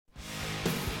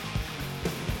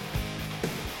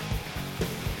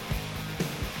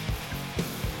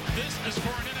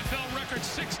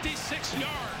6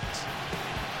 yards.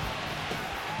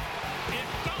 It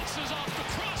bounces off the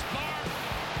crossbar,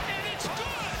 and it's good.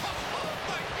 Oh,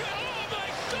 my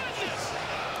goodness.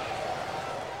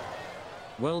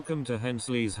 Welcome to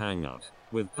Hensley's Hangout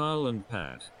with Kyle and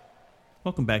Pat.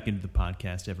 Welcome back into the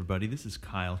podcast, everybody. This is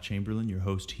Kyle Chamberlain, your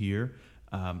host here,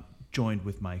 joined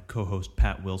with my co-host,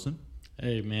 Pat Wilson.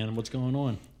 Hey, man, what's going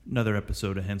on? Another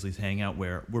episode of Hensley's Hangout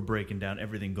where we're breaking down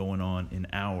everything going on in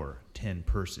our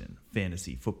 10-person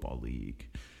fantasy football league.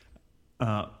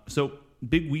 So,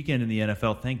 big weekend in the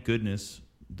NFL. Thank goodness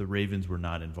the Ravens were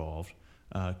not involved.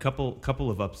 Couple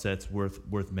of upsets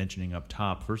worth mentioning up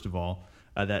top. First of all,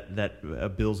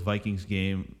 that Bills-Vikings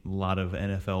game, a lot of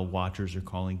NFL watchers are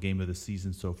calling game of the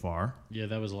season so far. Yeah,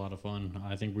 that was a lot of fun.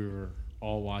 I think we were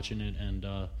all watching it,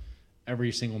 and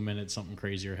every single minute something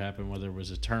crazier happened, whether it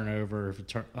was a turnover,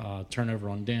 turnover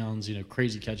on downs,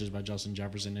 crazy catches by Justin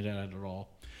Jefferson. It had it all.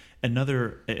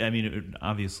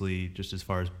 Obviously, just as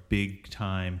far as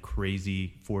big-time,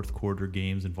 crazy fourth-quarter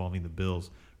games involving the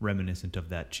Bills, reminiscent of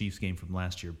that Chiefs game from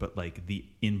last year, but like the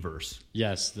inverse.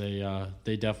 Yes, they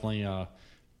definitely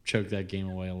choked that game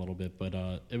away a little bit, but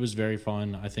it was very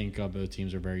fun. I think both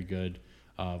teams are very good.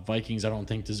 Vikings, I don't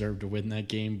think deserve to win that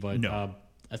game, but no.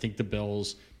 I think the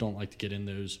Bills don't like to get in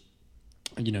those,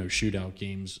 shootout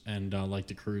games and like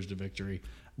to cruise to victory.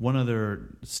 One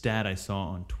other stat I saw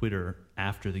on Twitter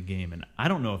after the game, and I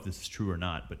don't know if this is true or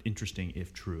not, but interesting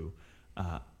if true.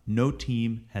 No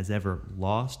team has ever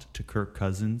lost to Kirk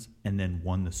Cousins and then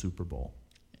won the Super Bowl.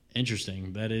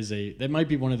 Interesting. That might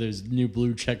be one of those new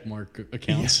blue check mark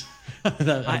accounts.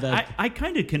 Yeah. I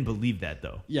kind of can believe that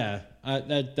though. Yeah,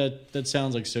 that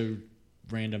sounds like so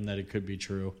random that it could be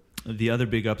true. The other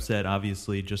big upset,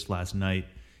 obviously, just last night,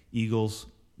 Eagles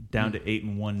down to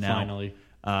 8-1 now. Finally,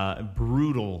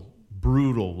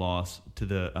 brutal loss to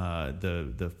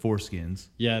the Foreskins.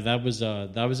 Yeah, that was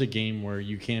a game where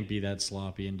you can't be that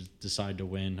sloppy and decide to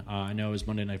win. I know it was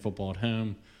Monday Night Football at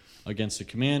home against the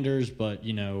Commanders, but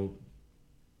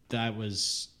that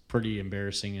was pretty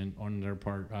embarrassing on their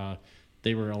part.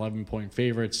 They were 11-point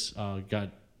favorites.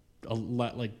 Got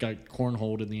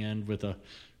cornholed in the end with a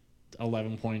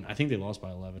 11-point. I think they lost by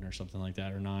 11 or something like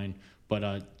that, or 9.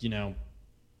 But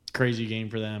crazy game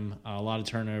for them. A lot of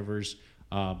turnovers.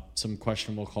 Some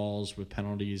questionable calls with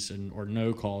penalties or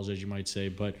no calls, as you might say,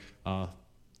 but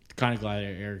kind of glad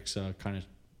Eric's kind of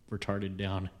retarded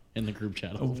down in the group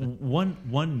chat a little bit.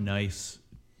 One nice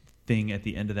thing at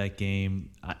the end of that game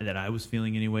that I was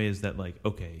feeling anyway is that, like,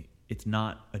 okay, it's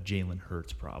not a Jalen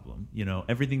Hurts problem.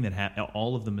 Everything that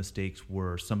all of the mistakes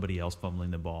were somebody else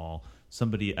fumbling the ball.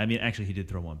 Actually, he did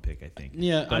throw one pick, I think.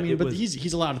 Yeah, but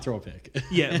he's allowed to throw a pick.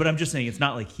 Yeah, but I'm just saying it's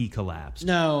not like he collapsed.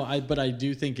 No, but I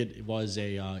do think it was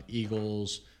a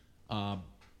Eagles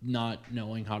not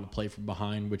knowing how to play from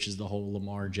behind, which is the whole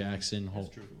Lamar Jackson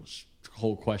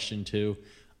whole question too.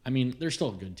 They're still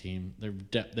a good team.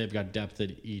 They've got depth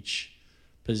at each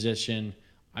position.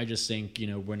 I just think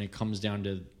when it comes down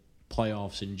to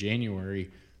playoffs in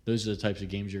January, those are the types of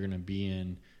games you're going to be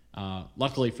in.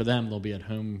 Luckily for them, they'll be at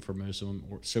home for most of them,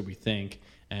 or so we think.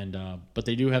 And but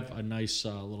they do have a nice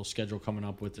little schedule coming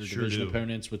up with their division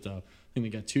opponents. I think they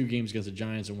got 2 games against the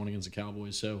Giants and 1 against the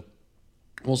Cowboys. So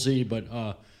we'll see.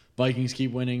 But Vikings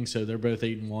keep winning, so they're both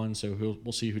 8-1. So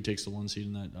we'll see who takes the 1 seed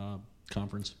in that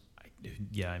conference.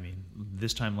 Yeah,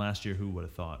 this time last year, who would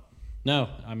have thought? No,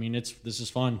 this is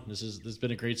fun. This has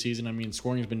been a great season.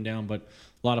 Scoring's been down, but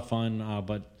a lot of fun.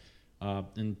 But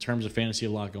in terms of fantasy,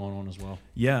 a lot going on as well.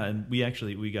 Yeah, and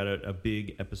we got a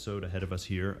big episode ahead of us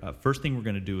here. First thing we're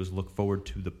going to do is look forward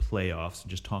to the playoffs and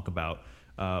just talk about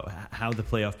how the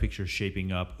playoff picture is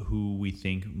shaping up, who we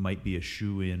think might be a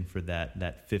shoe-in for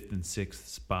that 5th and 6th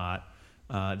spot.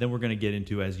 Then we're going to get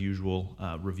into, as usual,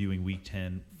 reviewing Week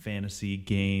 10 fantasy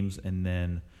games, and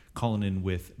then calling in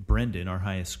with Brendan, our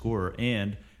highest scorer,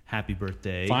 and happy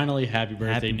birthday. Finally, happy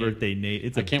birthday, Nate. Happy birthday,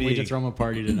 Nate. I can't wait to throw him a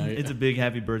party tonight. It's a big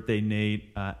happy birthday,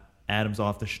 Nate. Adam's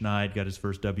off the schneid, got his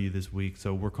first W this week,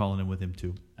 so we're calling in with him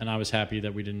too. And I was happy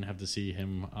that we didn't have to see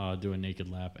him do a naked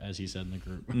lap, as he said in the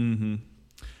group. Mm-hmm.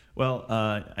 Well,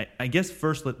 I guess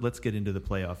first let's get into the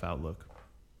playoff outlook.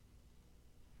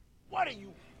 What are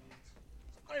you?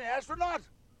 An astronaut?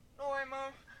 No, I'm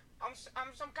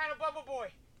some kind of bubble boy.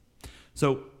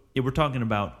 So we're talking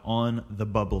about on the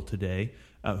bubble today.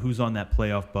 Who's on that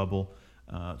playoff bubble?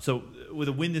 So with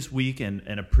a win this week and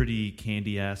a pretty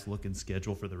candy-ass looking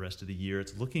schedule for the rest of the year,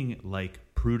 it's looking like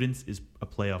Prudence is a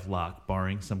playoff lock,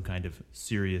 barring some kind of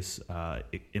serious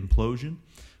implosion,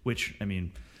 which,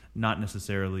 not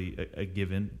necessarily a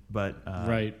given, but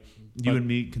right. You and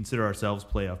me consider ourselves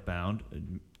playoff bound.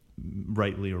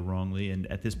 rightly or wrongly. And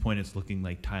at this point, it's looking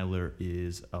like Tyler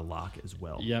is a lock as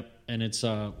well. Yep, and it's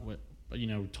talking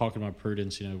about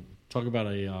prudence. Talk about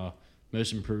a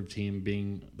most improved team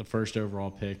being the first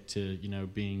overall pick to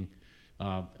being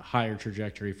higher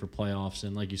trajectory for playoffs.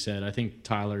 And like you said, I think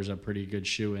Tyler's a pretty good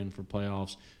shoe-in for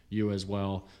playoffs. You as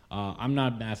well. I'm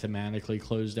not mathematically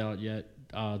closed out yet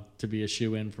to be a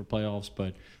shoe-in for playoffs,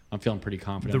 but I'm feeling pretty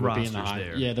confident. The with being roster's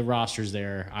there. Yeah, the roster's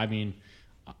there. I mean,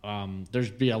 there's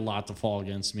be a lot to fall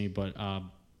against me, but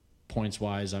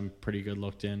points-wise, I'm pretty good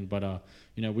looked in. But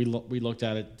we looked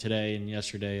at it today and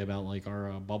yesterday about like our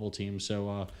bubble team.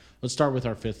 So let's start with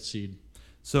our 5th seed.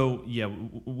 So yeah,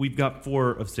 we've got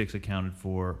 4 of 6 accounted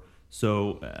for.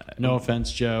 So no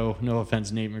offense, Joe. No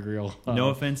offense, Nate McGreal. No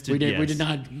offense to we did.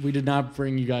 yes. We did not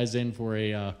bring you guys in for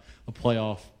a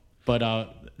playoff. But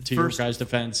to your guys'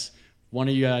 defense, one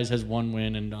of you guys has 1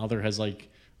 win, and the other has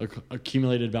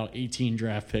accumulated about 18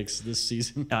 draft picks this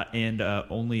season, and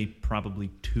only probably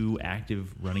 2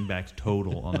 active running backs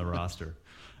total on the roster.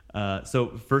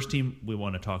 So first team we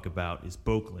want to talk about is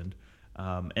Boakland.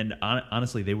 And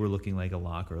honestly, they were looking like a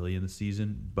lock early in the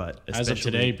season, but as of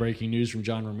today, breaking news from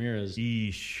John Ramirez.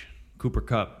 Cooper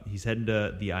Kupp, he's heading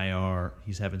to the IR.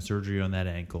 He's having surgery on that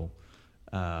ankle.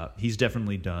 He's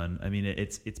definitely done. I mean,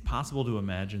 it's possible to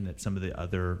imagine that some of the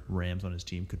other Rams on his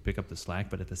team could pick up the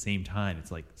slack, but at the same time,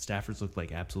 it's like Stafford's looked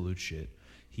like absolute shit.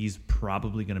 He's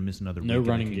probably going to miss another week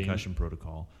in the concussion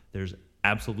protocol. There's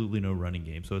absolutely no running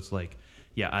game, so it's like,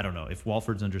 yeah, I don't know. If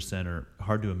Walford's under center,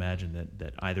 hard to imagine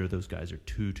that either of those guys are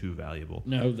too valuable.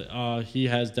 No, he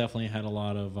has definitely had a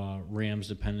lot of Rams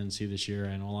dependency this year,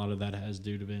 and a lot of that has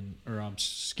been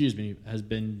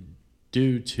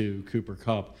due to Cooper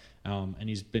Kupp, and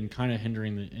he's been kind of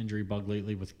hindering the injury bug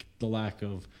lately with the lack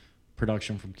of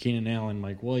production from Keenan Allen,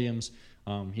 Mike Williams.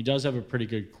 He does have a pretty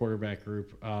good quarterback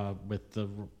group with the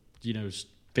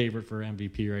favorite for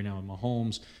MVP right now in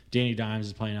Mahomes. Danny Dimes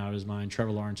is playing out of his mind.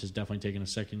 Trevor Lawrence has definitely taken a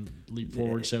second leap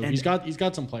forward. So he's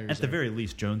got some players. At the very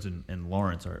least, Jones and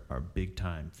Lawrence are big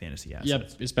time fantasy assets.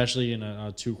 Yep, especially in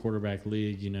a 2 quarterback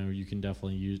league. You can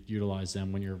definitely utilize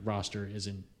them when your roster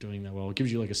isn't doing that well. It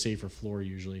gives you like a safer floor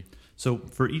usually. So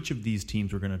for each of these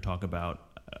teams, we're going to talk about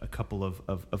a couple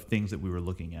of things that we were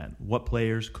looking at. What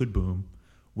players could boom?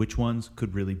 Which ones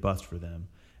could really bust for them?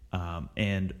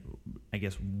 And I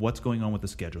guess what's going on with the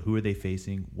schedule? Who are they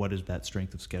facing? What does that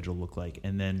strength of schedule look like?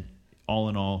 And then all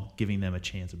in all, giving them a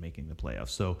chance of making the playoffs.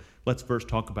 So let's first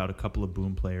talk about a couple of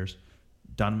boom players.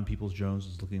 Donovan Peoples-Jones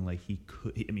is looking like he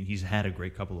could. I mean, he's had a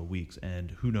great couple of weeks,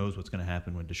 and who knows what's going to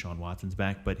happen when Deshaun Watson's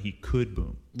back, but he could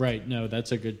boom. Right. No,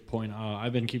 that's a good point.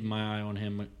 I've been keeping my eye on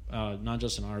him, not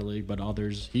just in our league, but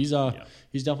others. He's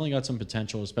definitely got some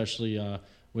potential, especially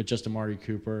with just Amari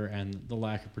Cooper and the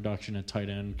lack of production at tight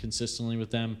end consistently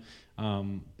with them.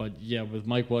 But yeah, with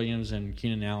Mike Williams and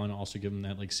Keenan Allen, also give them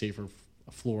that like safer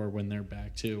floor when they're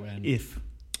back too. And if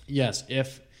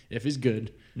he's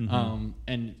good,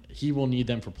 and he will need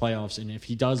them for playoffs. And if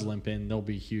he does limp in, they'll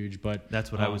be huge. But that's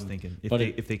what I was thinking.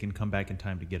 If they can come back in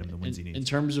time to get him the wins he needs. In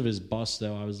terms of his bust,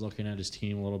 though, I was looking at his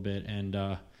team a little bit, and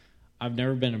I've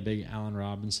never been a big Allen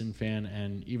Robinson fan.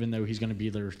 And even though he's going to be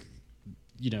their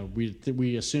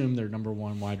we assume their number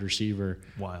 1 wide receiver.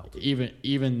 Wild.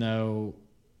 Even though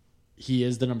he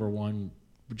is the number 1,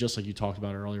 just like you talked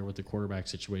about earlier with the quarterback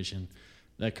situation,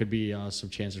 that could be some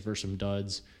chances for some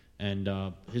duds. And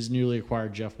his newly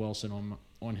acquired Jeff Wilson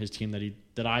on his team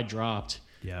that I dropped.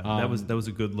 Yeah, that was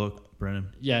a good look,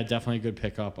 Brennan. Yeah, definitely a good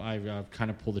pickup. I kind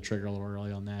of pulled the trigger a little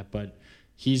early on that, but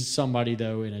he's somebody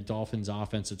though in a Dolphins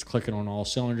offense that's clicking on all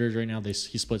cylinders right now. He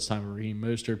splits time with Raheem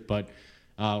Mostert, but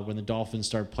when the Dolphins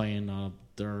start playing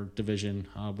their division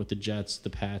with the Jets, the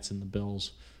Pats, and the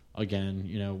Bills again,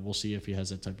 we'll see if he has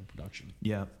that type of production.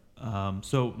 Yeah.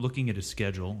 So looking at his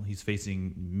schedule, he's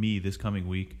facing me this coming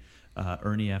week,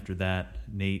 Ernie after that,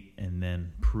 Nate, and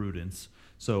then Prudence.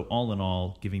 So all in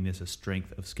all, giving this a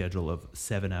strength of schedule of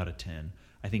 7 out of 10.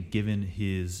 I think given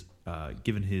his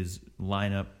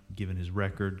lineup, given his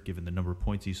record, given the number of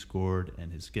points he scored,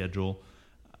 and his schedule,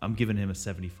 I'm giving him a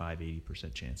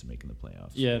 75-80% chance of making the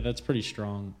playoffs. Yeah, that's pretty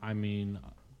strong. I mean,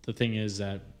 the thing is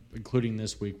that including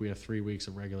this week, we have 3 weeks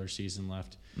of regular season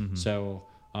left. Mm-hmm. So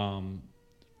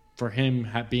for him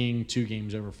being 2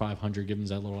 games over 500 gives him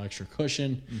that little extra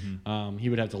cushion. Mm-hmm. He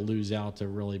would have to lose out to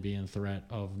really be in threat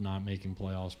of not making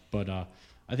playoffs. But I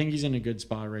think he's in a good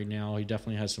spot right now. He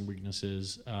definitely has some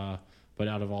weaknesses. But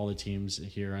out of all the teams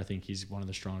here, I think he's one of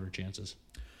the stronger chances.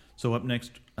 So up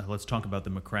next, let's talk about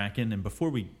the McCracken. And before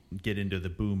we get into the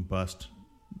boom-bust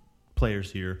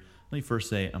players here, let me first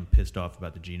say I'm pissed off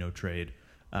about the Geno trade.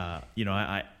 I'm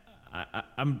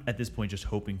at this point just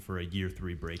hoping for a year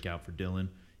 3 breakout for Dylan.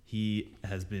 He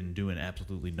has been doing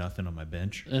absolutely nothing on my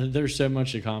bench. There's so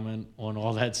much to comment on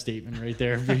all that statement right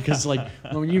there because like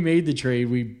when you made the trade,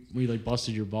 we like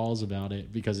busted your balls about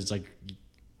it because it's like,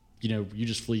 you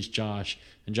just fleeced Josh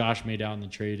and Josh made out in the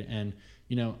trade. And,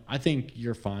 I think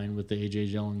you're fine with the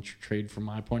A.J. Dillon trade from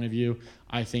my point of view.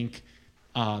 I think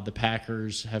the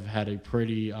Packers have had a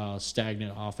pretty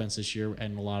stagnant offense this year,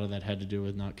 and a lot of that had to do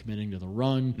with not committing to the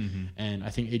run. Mm-hmm. And I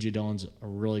think A.J. Dillon's a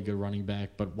really good running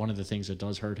back, but one of the things that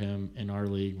does hurt him in our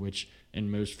league, which in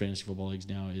most fantasy football leagues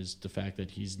now, is the fact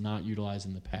that he's not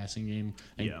utilizing the passing game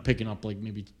and picking up like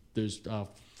maybe those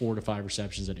 4 to 5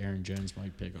 receptions that Aaron Jones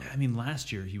might pick up. I mean,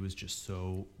 last year he was just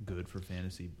so good for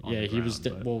fantasy. He was.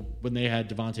 When they had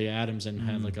Devontae Adams and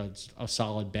had like a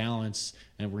solid balance,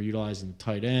 and were utilizing the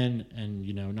tight end, and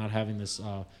not having this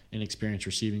inexperienced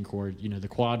receiving core, the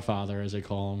quad father as they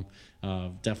call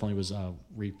him, definitely was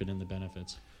reaping in the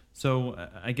benefits. So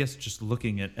I guess just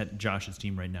looking at Josh's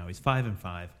team right now, he's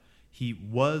 5-5. He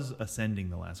was ascending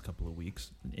the last couple of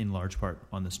weeks, in large part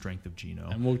on the strength of Geno.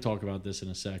 And we'll talk about this in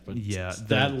a sec, but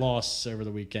that loss over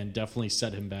the weekend definitely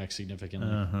set him back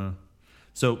significantly.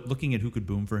 So looking at who could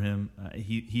boom for him,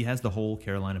 he has the whole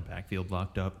Carolina backfield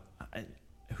locked up.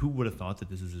 Who would have thought that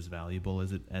this is as valuable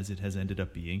as it has ended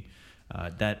up being?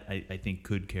 That I think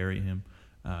could carry him.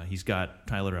 He's got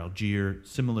Tyler Algier,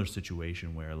 similar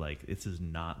situation where like this is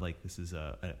not like this is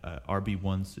a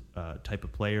RB1 type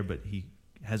of player, but he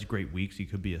has great weeks. He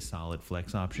could be a solid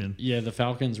flex option. Yeah, the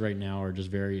Falcons right now are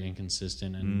just very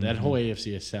inconsistent, and that whole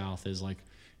AFC South is like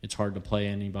it's hard to play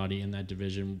anybody in that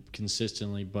division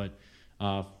consistently. But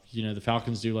the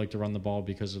Falcons do like to run the ball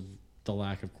because of the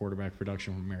lack of quarterback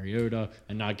production from Mariota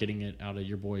and not getting it out of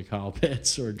your boy Kyle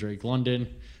Pitts or Drake London.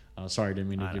 Sorry, I didn't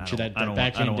mean to give you that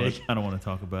backhand dig. I don't want to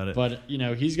talk about it. But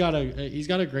he's got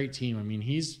a great team. I mean,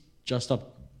 he's just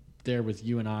up there with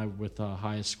you and I with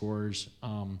highest scorers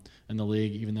in the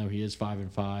league, even though he is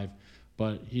 5-5.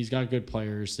 But he's got good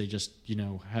players. They just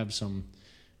have some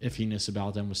iffiness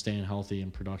about them with staying healthy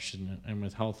and production. And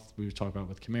with health, we've talked about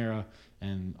with Kamara,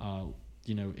 and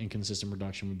inconsistent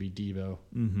production would be Deebo.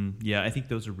 Mm-hmm. Yeah, I think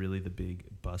those are really the big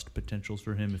bust potentials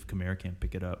for him if Kamara can't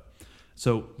pick it up.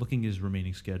 So looking at his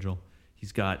remaining schedule,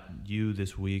 he's got you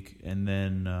this week, and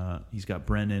then he's got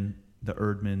Brennan, the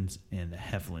Erdmans, and the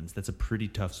Heflins. That's a pretty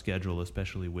tough schedule,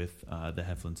 especially with the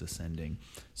Heflins ascending.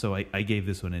 So I gave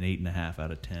this one an 8.5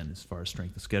 out of 10 as far as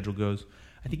strength of schedule goes.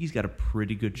 I think he's got a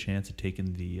pretty good chance of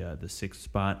taking the 6th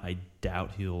spot. I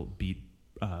doubt he'll beat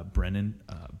Brennan,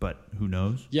 but who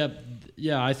knows? Yeah.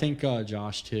 I think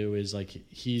Josh too is like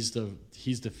he's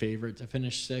the favorite to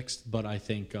finish 6th. But I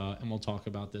think, and we'll talk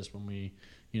about this when we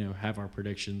have our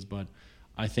predictions. But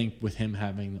I think with him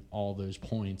having all those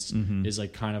points is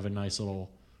like kind of a nice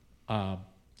little,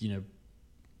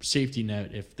 safety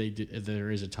net if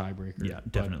there is a tiebreaker. Yeah,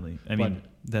 definitely. I mean,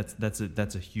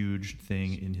 that's a huge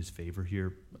thing in his favor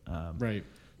here. Right.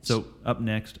 So up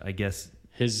next, I guess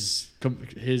his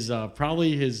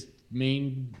probably his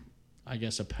main,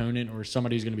 opponent or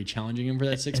somebody who's going to be challenging him for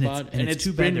that 6th spot. And it's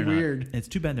too bad been weird. It's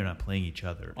too bad they're not playing each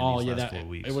other in these last 4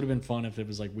 weeks. It would have been fun if it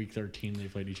was like week 13 they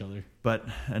played each other. But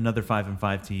another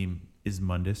 5-5 team is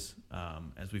Mundus.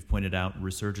 As we've pointed out,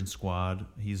 Resurgent Squad.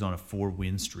 He's on a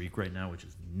 4-win streak right now, which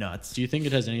is nuts. Do you think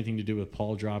it has anything to do with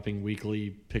Paul dropping weekly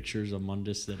pictures of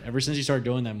Mundus? That ever since he started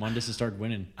doing that, Mundus has started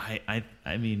winning.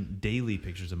 I mean, daily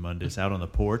pictures of Mundus out on the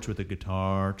porch with a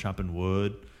guitar, chopping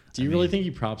wood. Do you really think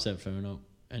he props that phone up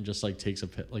and just like takes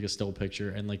a still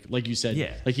picture and like you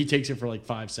said, like he takes it for like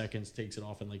 5 seconds, takes it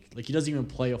off, and like he doesn't even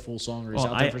play a full song or he's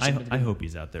out there for I hope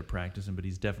he's out there practicing, but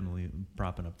he's definitely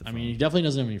propping up the phone. I mean, he definitely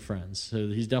doesn't have any friends, so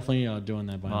he's definitely doing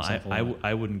that by himself.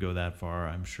 I wouldn't go that far.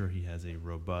 I'm sure he has a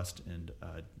robust and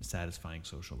satisfying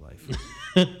social life.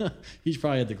 He's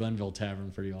probably at the Glenville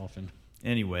Tavern pretty often.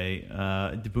 Anyway,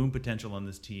 the boom potential on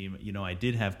this team. I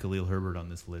did have Khalil Herbert on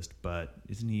this list, but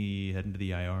isn't he heading to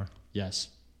the IR? Yes.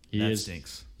 That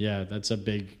stinks. Yeah, that's a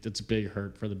big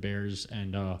hurt for the Bears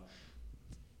and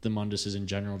the Munduses in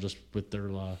general, just with their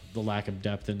the lack of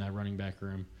depth in that running back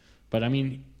room. But I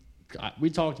mean, we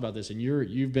talked about this, and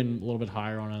you've been a little bit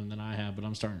higher on him than I have, but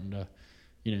I'm starting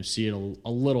to see it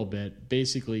a little bit.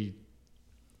 Basically,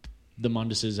 the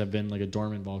Munduses have been like a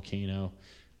dormant volcano.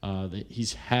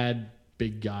 He's had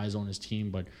big guys on his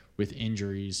team, but with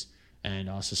injuries and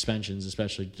suspensions,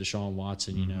 especially Deshaun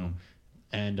Watson,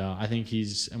 And I think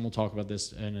and we'll talk about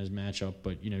this in his matchup,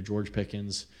 but, George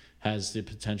Pickens has the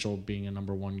potential of being a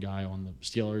number 1 guy on the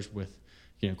Steelers with,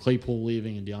 Claypool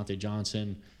leaving and Deontay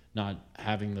Johnson not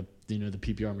having the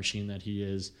PPR machine that he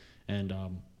is. And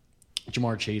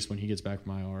Jamar Chase when he gets back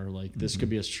from IR. Like this could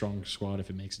be a strong squad if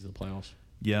it makes it to the playoffs.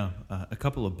 Yeah, a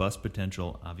couple of bust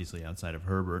potential, obviously outside of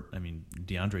Herbert. I mean,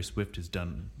 DeAndre Swift has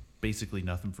done basically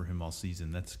nothing for him all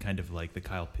season. That's kind of like the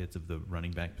Kyle Pitts of the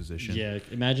running back position. Yeah,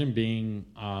 imagine being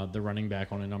the running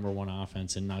back on a number one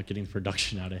offense and not getting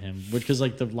production out of him. Because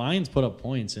like the Lions put up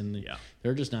points and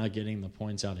they're just not getting the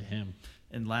points out of him.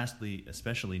 And lastly,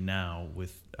 especially now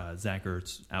with Zach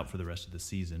Ertz out for the rest of the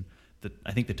season,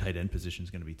 I think the tight end position is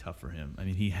going to be tough for him. I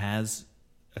mean, he has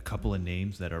a couple of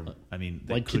names that are, I mean,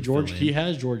 like George, he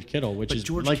has George Kittle, which is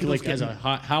like as a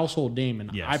household name.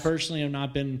 And yes. I personally have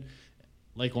not been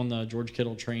like on the George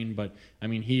Kittle train, but I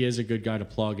mean, he is a good guy to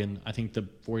plug. And I think the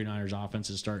 49ers offense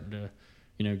is starting to,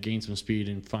 gain some speed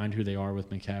and find who they are with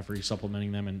McCaffrey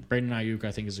supplementing them. And Brandon Ayuk,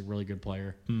 I think, is a really good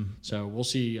player. So we'll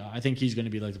see. I think he's going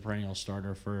to be like the perennial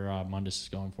starter for Mundus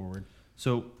going forward.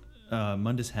 So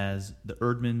Mundus has the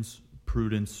Erdmans,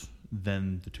 Prudence,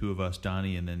 then the two of us,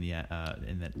 Donnie, and then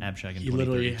and then Abshag. He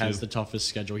literally has the toughest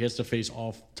schedule. He has to face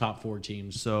all top 4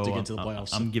 teams to get to the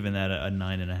playoffs. I'm giving that a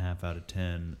 9.5 out of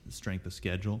 10 strength of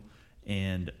schedule,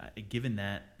 and given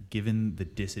the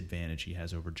disadvantage he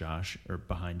has over Josh or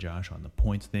behind Josh on the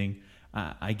points thing,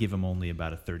 I give him only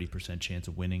about a 30% chance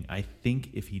of winning. I think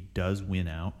if he does win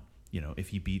out, if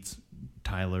he beats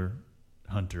Tyler,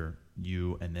 Hunter,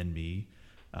 you, and then me,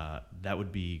 that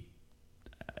would be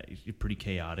pretty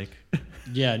chaotic.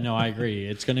 Yeah, no, I agree.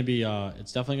 It's going to be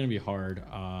it's definitely going to be hard.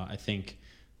 I think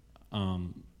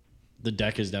the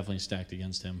deck is definitely stacked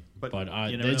against him, but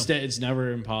it's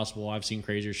never impossible. I've seen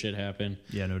crazier shit happen.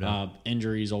 Yeah, no doubt.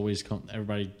 Injuries always come.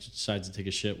 Everybody decides to take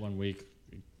a shit one week.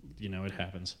 It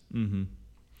happens. Mm-hmm.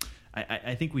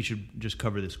 I think we should just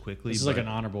cover this quickly. This is like an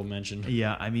honorable mention.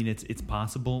 Yeah, I mean it's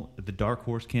possible. The dark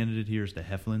horse candidate here is the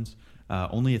Heflins.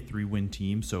 Only a 3-win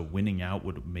team, so winning out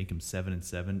would make him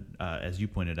 7-7. As you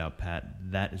pointed out,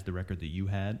 Pat, that is the record that you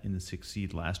had in the 6th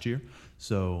seed last year.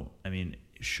 So, I mean,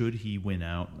 should he win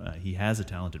out, he has a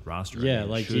talented roster. Yeah,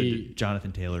 should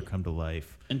Jonathan Taylor come to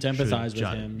life and to empathize with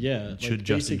him. Yeah, should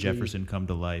Justin Jefferson come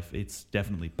to life? It's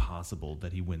definitely possible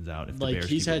that he wins out if the Bears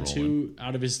he's keep had it rolling. 2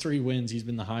 out of his 3 wins. He's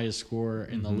been the highest scorer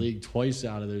in the league twice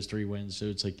out of those 3 wins. So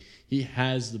it's like he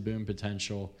has the boom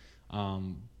potential.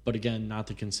 But again, not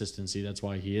the consistency. That's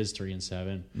why he is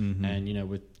 3-7. And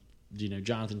with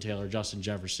Jonathan Taylor, Justin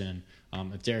Jefferson,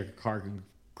 if Derek Carr can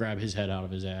grab his head out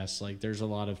of his ass, like there's a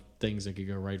lot of things that could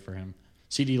go right for him.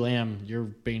 CeeDee Lamb, your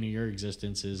bane of your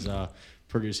existence, is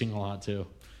producing a lot too.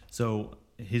 So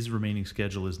his remaining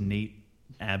schedule is Nate,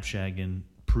 Abshagan,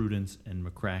 Prudence, and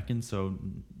McCracken. So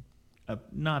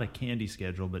not a candy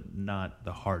schedule, but not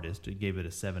the hardest. It gave it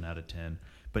a 7 out of 10.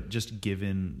 But just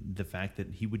given the fact that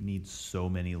he would need so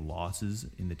many losses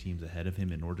in the teams ahead of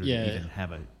him in order to even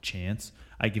have a chance,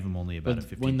 I give him only about a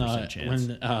 15% chance.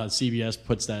 When CBS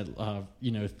puts that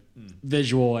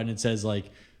visual and it says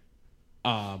like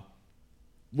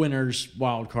winners,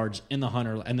 wild cards in the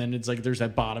Hunter, and then it's like there's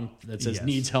that bottom that says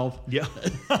needs help. Yeah,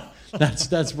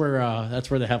 that's where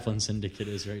the Heflin Syndicate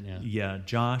is right now. Yeah,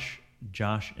 Josh,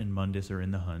 and Mundus are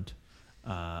in the hunt.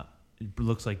 It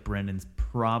looks like Brendan's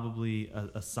probably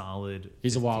a solid.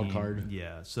 He's 15. a wild card.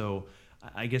 Yeah. So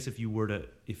I guess if you were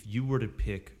to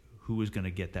pick who is going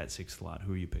to get that 6th slot,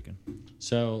 who are you picking?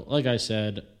 So, like I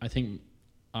said, I think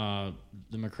the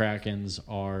McCrackens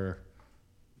are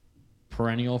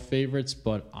perennial favorites,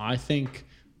 but I think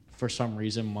for some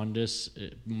reason Mundus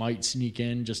might sneak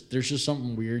in. There's just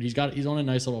something weird. He's on a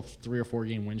nice little 3 or 4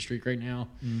 game win streak right now,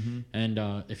 and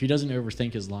if he doesn't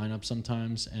overthink his lineup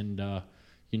sometimes and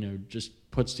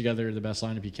just puts together the best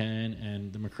lineup he can.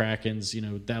 And the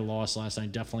McCrackens, that loss last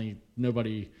night, definitely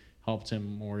nobody helped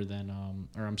him more than,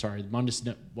 Mundus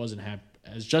wasn't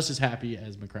just as happy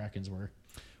as McCrackens were.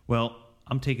 Well,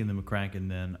 I'm taking the McCracken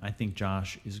then. I think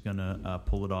Josh is going to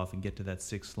pull it off and get to that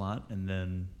 6th slot, and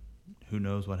then who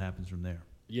knows what happens from there.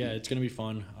 Yeah, it's going to be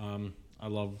fun. I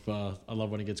love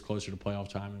when it gets closer to playoff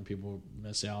time and people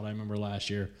miss out. I remember last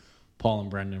year, Paul and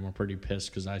Brendan were pretty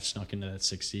pissed because I snuck into that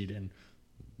 6th seed, and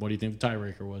what do you think the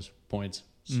tiebreaker was? Points.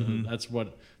 So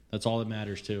that's all that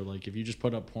matters too. Like if you just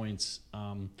put up points,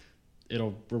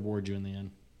 it'll reward you in the end.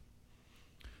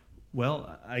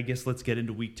 Well, I guess let's get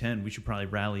into Week 10. We should probably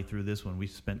rally through this one. We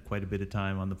spent quite a bit of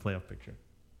time on the playoff picture.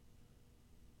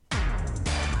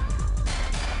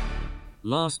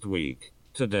 Last week,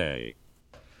 today.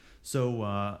 So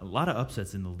a lot of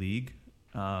upsets in the league.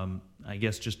 I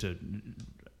guess just to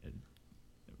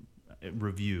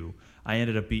review, I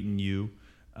ended up beating you.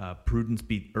 Prudence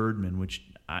beat Erdman, which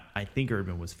I think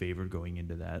Erdman was favored going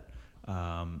into that.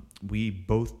 We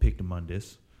both picked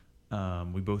Mundus.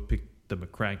 We both picked the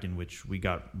McCracken, which we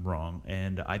got wrong,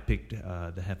 and I picked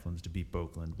the Heflins to beat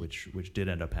Oakland, which did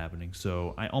end up happening.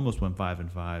 So I almost went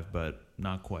 5-5, but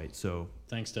not quite. So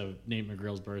Thanks to Nate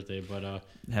McGrill's birthday, but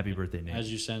happy birthday, Nate.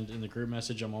 as you sent in the group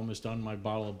message, I'm almost done my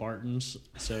bottle of Barton's.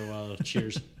 So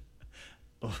cheers.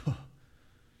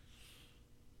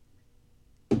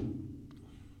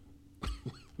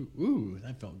 Ooh,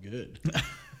 that felt good.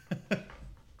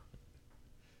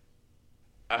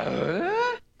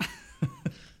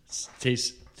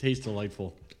 Tastes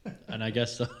delightful, and I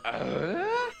guess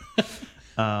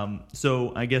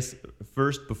So I guess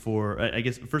first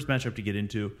matchup to get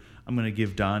into, I'm going to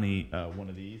give Donnie one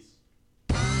of these.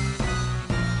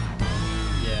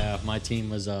 yeah, my team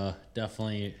was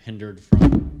definitely hindered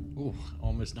from. Ooh,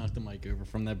 almost knocked the mic over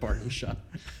from that Barton shot.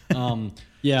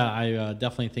 Yeah, I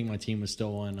definitely think my team was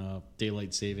still on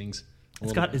daylight savings.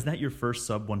 Scott, is that your first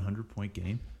sub 100 point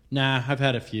game? Nah, I've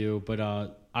had a few, but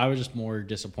I was just more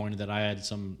disappointed that I had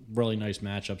some really nice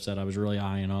matchups that I was really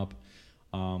eyeing up.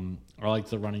 I like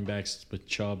the running backs with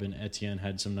Chubb and Etienne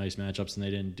had some nice matchups, and they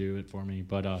didn't do it for me.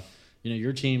 But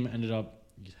your team ended up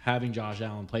having Josh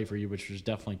Allen play for you, which was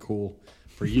definitely cool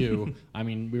for you. I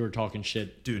mean, we were talking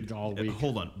shit, Dude, all week.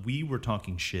 Hold on. We were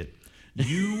talking shit.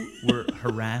 You were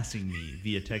harassing me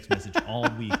via text message all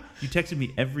week. You texted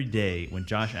me every day when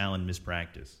Josh Allen missed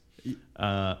practice.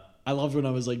 I loved when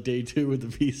I was like day 2 with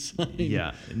the peace sign.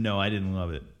 Yeah, no, I didn't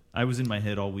love it. I was in my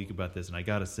head all week about this, and I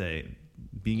gotta say,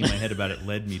 being in my head about it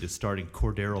led me to starting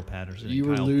Cordero Patterson You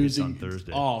and were Kyle losing Pitts on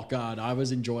Thursday. Oh God, I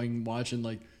was enjoying watching.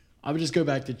 Like, I would just go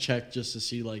back to check just to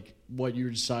see like what you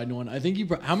were deciding on. I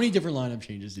think how many different lineup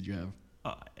changes did you have?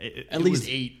 At least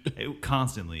 8.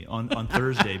 Constantly on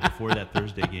Thursday before that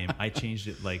Thursday game. I changed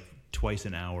it like twice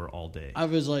an hour all day. I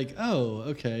was like, oh,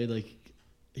 okay, like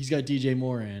he's got DJ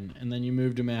Moore in, and then you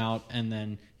moved him out, and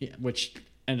then which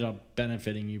ended up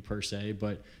benefiting you per se.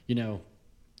 But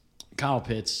Kyle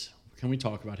Pitts, can we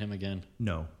talk about him again?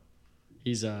 No.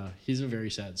 He's a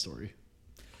very sad story.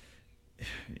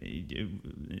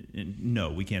 No,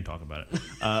 we can't talk about it.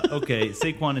 Okay,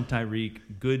 Saquon and Tyreek,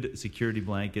 good security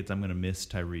blankets. I'm going to miss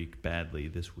Tyreek badly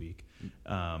this week.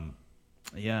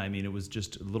 Yeah, I mean, it was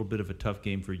just a little bit of a tough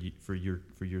game for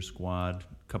your squad.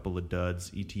 Couple of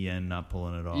duds. ETN not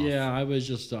pulling it off. Yeah, I was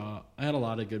just I had a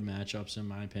lot of good matchups in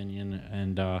my opinion,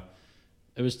 and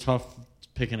it was tough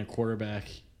picking a quarterback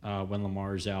when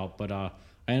Lamar's out. But I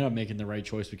ended up making the right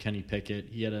choice with Kenny Pickett.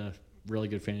 He had a really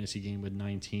good fantasy game with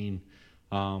 19.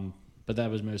 But that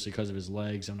was mostly because of his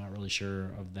legs. I'm not really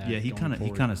sure of that. Yeah, he kind of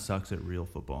of sucks at real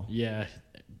football. Yeah,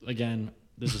 again,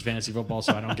 this is fantasy football,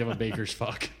 so I don't give a baker's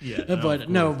fuck. Yeah,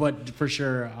 but for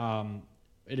sure,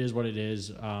 it is what it is.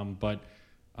 But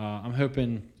I'm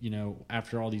hoping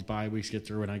after all these bye weeks get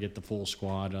through and I get the full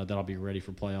squad, that I'll be ready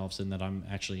for playoffs and that I'm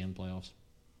actually in playoffs.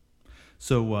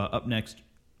 So up next,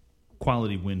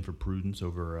 quality win for Prudence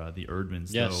over the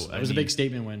Erdmans. Yes, it was a big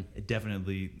statement win.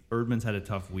 Definitely. Erdmans had a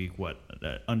tough week.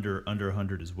 Under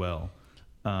 100 as well.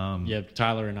 Yeah,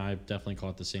 Tyler and I definitely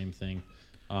caught the same thing.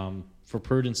 For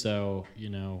Prudence, though,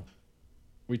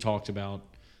 we talked about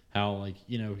how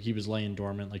he was laying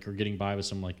dormant, or getting by with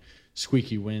some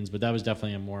squeaky wins, but that was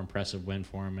definitely a more impressive win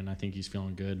for him, and I think he's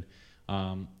feeling good.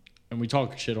 And we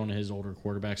talk shit on his older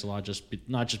quarterbacks a lot,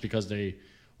 not just because they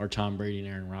are Tom Brady and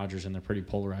Aaron Rodgers, and they're pretty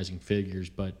polarizing figures,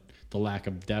 but the lack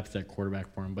of depth at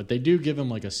quarterback for him. But they do give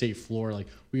him a safe floor.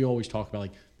 We always talk about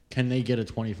can they get a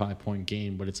 25-point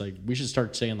game? But it's we should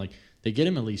start saying they get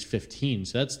him at least 15,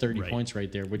 so that's 30 points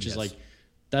right there, which is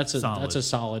that's a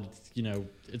solid.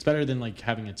 It's better than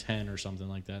having a 10 or something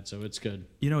like that. So it's good.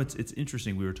 It's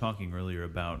interesting. We were talking earlier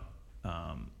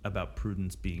about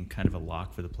Prudence being kind of a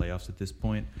lock for the playoffs at this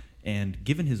point. And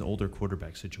given his older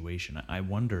quarterback situation, I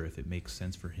wonder if it makes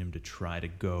sense for him to try to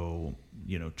go,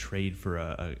 trade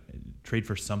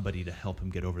for somebody to help him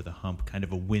get over the hump, kind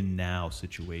of a win now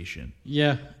situation.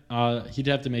 Yeah, he'd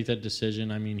have to make that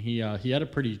decision. I mean, he had a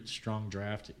pretty strong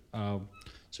draft, so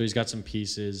he's got some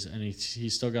pieces, and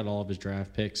he's still got all of his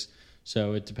draft picks.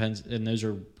 So it depends, and those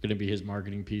are going to be his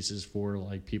marketing pieces for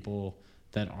people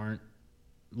that aren't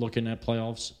looking at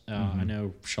playoffs. I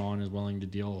know Sean is willing to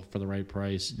deal for the right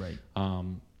price. Right.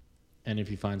 And if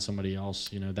he finds somebody else,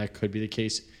 that could be the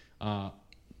case.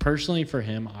 Personally, for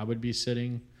him, I would be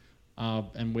sitting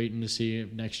and waiting to see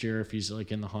next year if he's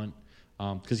in the hunt.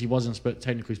 Because he wasn't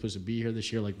technically supposed to be here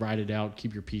this year. Ride it out,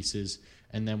 keep your pieces,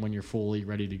 and then when you're fully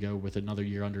ready to go with another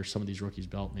year under some of these rookies'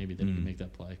 belt, maybe then you can make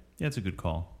that play. Yeah, it's a good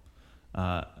call.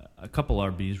 A couple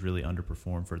RBs really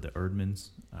underperformed for the Erdmans.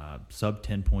 Sub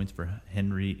 10 points for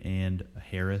Henry and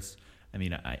Harris. I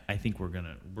mean, I think we're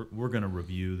gonna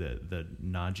review the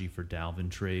Najee for Dalvin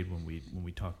trade when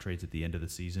we talk trades at the end of the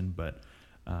season. But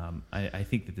I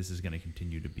think that this is going to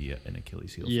continue to be an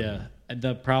Achilles heel. For Yeah, him. and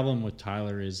the problem with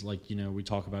Tyler is we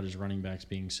talk about his running backs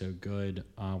being so good.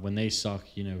 When they suck,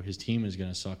 his team is going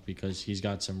to suck because he's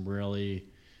got some really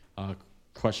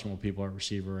questionable people at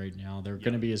receiver right now. They're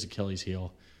going to be his Achilles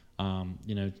heel.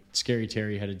 Scary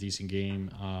Terry had a decent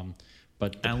game,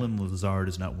 but Alan Lazard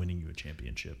is not winning you a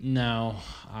championship. no,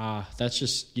 that's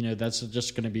just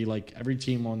going to be like every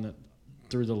team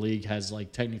through the league has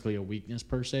technically a weakness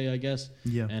per se, I guess.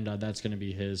 Yeah. And that's going to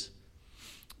be his.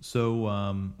 So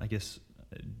I guess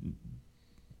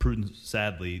Prudence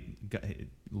sadly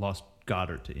lost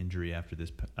Goddard to injury after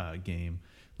this game.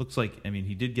 Looks like,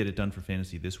 he did get it done for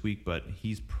fantasy this week, but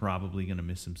he's probably going to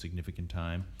miss some significant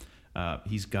time.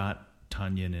 He's got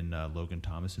Tunyon and Logan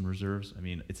Thomas in reserves.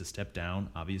 It's a step down.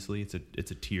 Obviously, it's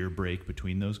a tier break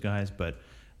between those guys, but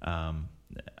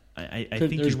I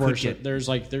think there's worse. get.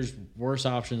 There's worse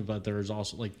options, but there's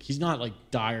also he's not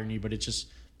dire knee, but it's just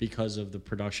because of the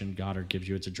production Goddard gives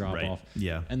you, it's a drop off.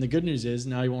 Yeah. And the good news is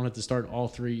now you won't have to start all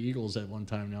three Eagles at one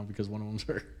time now because one of them's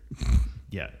hurt.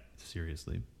 Yeah,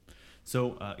 seriously.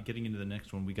 So getting into the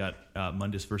next one, we got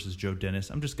Mundus versus Joe Dennis.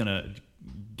 I'm just gonna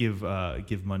give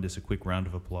Mundus a quick round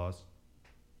of applause.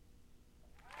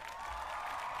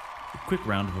 A quick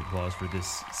round of applause for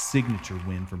this signature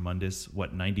win for Mundus.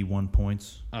 91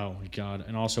 points? Oh my God!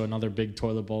 And also another big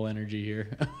toilet bowl energy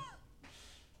here.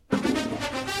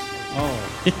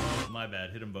 Oh, My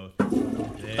bad. Hit them both.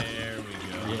 There we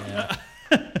go. yeah,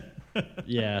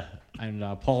 yeah. And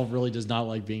Paul really does not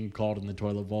like being called in the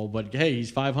toilet bowl, but hey, he's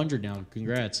 500 now.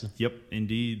 Congrats. Yep,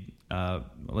 indeed.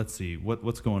 Let's see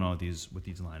what's going on with these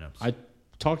lineups. I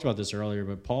talked about this earlier,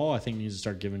 but Paul, I think, needs to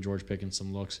start giving George Pickens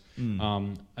some looks.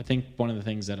 I think one of the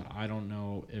things that I don't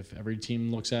know if every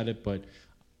team looks at it, but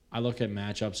I look at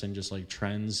matchups and just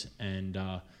trends, and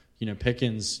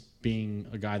Pickens being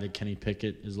a guy that Kenny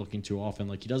Pickett is looking to often.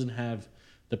 He doesn't have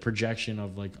the projection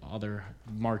of other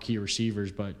marquee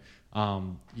receivers, but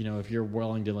if you're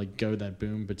willing to go that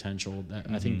boom potential,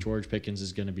 I think George Pickens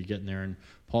is going to be getting there, and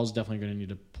Paul's definitely going to need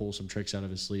to pull some tricks out of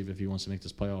his sleeve if he wants to make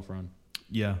this playoff run.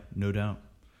 Yeah, no doubt.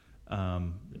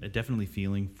 Definitely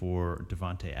feeling for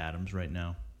Devontae Adams right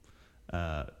now.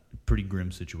 Pretty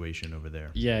grim situation over there.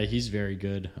 Yeah, he's very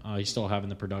good. He's still having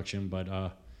the production, but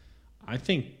I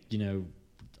think,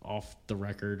 off the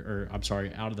record, or I'm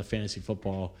sorry, out of the fantasy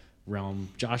football realm,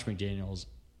 Josh McDaniels,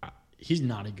 he's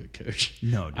not a good coach.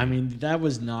 No, dude. That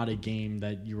was not a game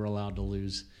that you were allowed to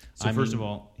lose. So first of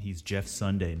all, he's Jeff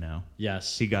Sunday now.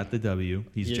 Yes. He got the W.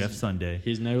 He's Jeff Sunday.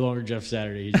 He's no longer Jeff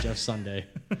Saturday. He's Jeff Sunday.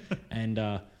 And,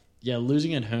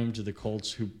 losing at home to the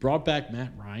Colts, who brought back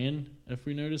Matt Ryan, if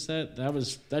we noticed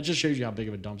that just shows you how big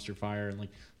of a dumpster fire and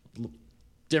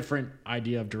different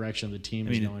idea of direction of the team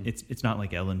is going. It's not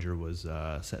like Ellinger was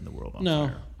setting the world on No,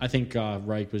 fire. I think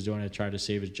Reich was doing it to try to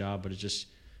save his job, but it's just,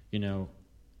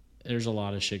 there's a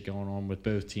lot of shit going on with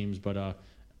both teams. But a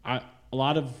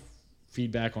lot of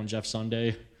feedback on Jeff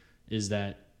Sunday is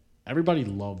that everybody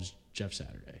loves Jeff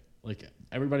Saturday.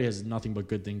 Everybody has nothing but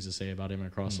good things to say about him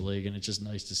across the league, and it's just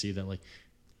nice to see that,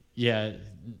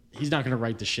 he's not going to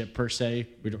right the ship per se.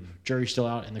 Jury's still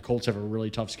out, and the Colts have a really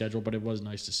tough schedule, but it was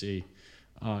nice to see.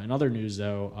 In other news,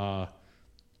 though,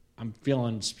 I'm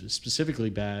feeling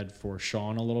specifically bad for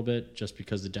Sean a little bit, just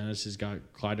because the dentist has got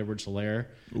Clyde Edwards-Helaire,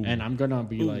 and I'm gonna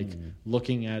be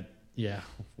looking at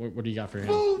What do you got for him?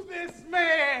 Move this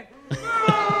man!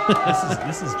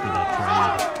 This is for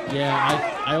that trade.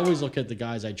 Yeah, I always look at the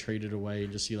guys I traded away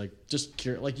and just see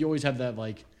you always have that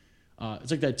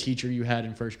it's like that teacher you had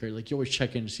in first grade. You always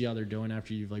check in to see how they're doing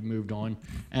after you've moved on,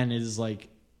 and it is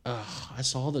I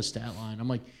saw the stat line. I'm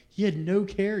like, he had no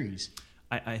carries.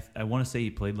 I want to say he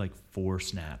played 4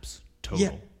 snaps total.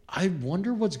 Yeah, I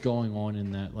wonder what's going on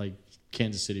in that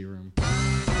Kansas City room.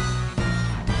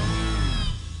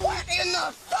 What in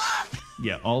the fuck?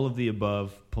 Yeah, all of the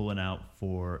above pulling out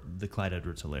for the Clyde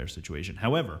Edwards-Helaire situation.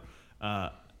 However,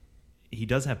 he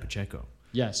does have Pacheco.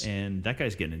 Yes. And that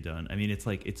guy's getting it done.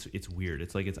 It's weird.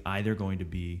 It's it's either going to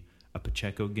be a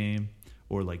Pacheco game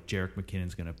or Jerick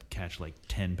McKinnon's going to catch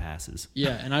 10 passes.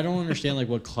 Yeah, and I don't understand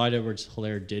what Clyde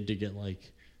Edwards-Helaire did to get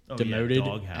demoted. Yeah,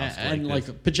 doghouse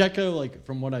and Pacheco,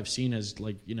 from what I've seen, has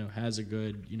has a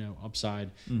good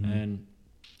upside, and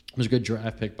it was a good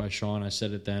draft pick by Sean. I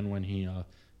said it then when he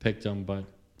picked him, but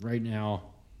right now,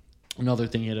 another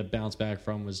thing he had to bounce back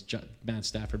from was Matt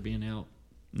Stafford being out,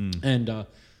 and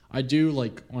I do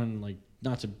when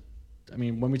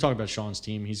we talk about Sean's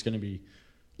team, he's going to be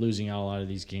losing out a lot of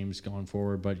these games going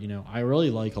forward. But, I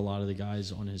really like a lot of the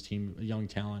guys on his team, young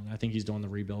talent. I think he's doing the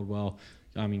rebuild well.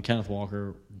 Kenneth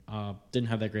Walker didn't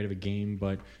have that great of a game,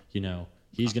 but, he's going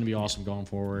to be awesome going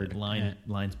forward.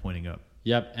 Line's pointing up.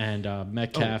 Yep, and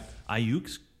Metcalf.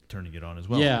 Ayuk's turning it on as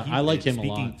well. Yeah, I like him a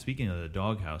lot. Speaking of the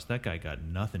doghouse, that guy got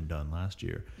nothing done last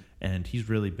year, and he's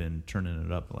really been turning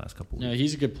it up the last couple of No, weeks.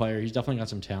 he's a good player. He's definitely got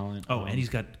some talent. Oh, and he's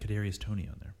got Kadarius Toney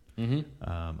on there.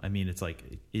 I mean, it's like,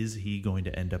 is he going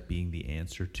to end up being the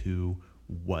answer to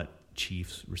what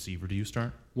Chiefs receiver do you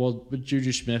start? Well, with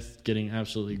Juju Smith getting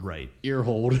absolutely Right. ear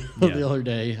hold Yeah. the other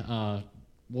day,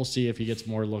 we'll see if he gets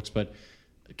more looks. But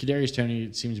Kadarius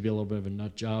Toney seems to be a little bit of a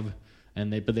nut job,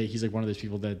 and he's like one of those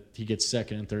people that he gets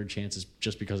second and third chances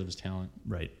just because of his talent.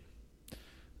 Right.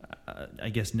 I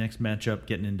guess next matchup,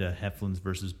 getting into Heflins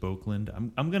versus Boakland.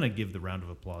 I'm going to give the round of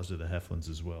applause to the Heflins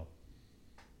as well.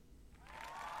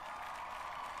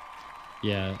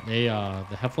 Yeah,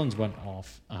 the Heflins went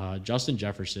off. Justin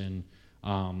Jefferson,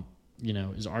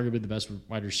 is arguably the best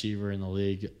wide receiver in the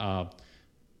league.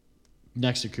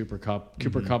 Next to Cooper Kupp.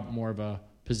 Cooper Kupp, more of a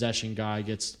possession guy,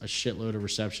 gets a shitload of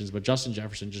receptions, but Justin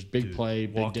Jefferson, just big play,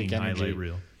 big walking dick energy. highlight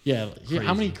reel. Yeah,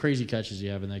 how many Crazy. crazy catches do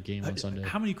you have in that game on Sunday?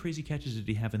 How many crazy catches did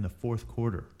he have in the fourth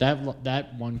quarter?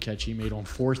 That one catch he made on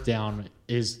fourth down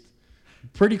is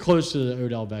pretty close to the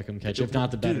Odell Beckham catch, if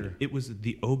not the better. Dude, it was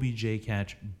the OBJ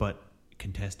catch, but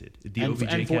contested. The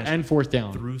OBJ catch And fourth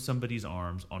down. through somebody's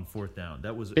arms on fourth down.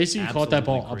 That was Basically caught that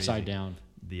ball absolutely crazy. upside down.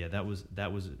 Yeah, that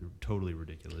was totally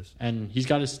ridiculous. And he's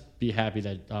got to be happy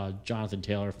that Jonathan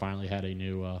Taylor finally had a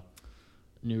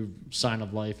new sign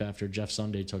of life after Jeff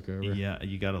Sunday took over. Yeah,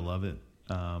 you got to love it.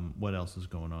 What else is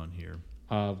going on here?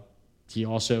 He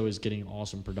also is getting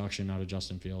awesome production out of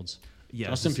Justin Fields. Yeah,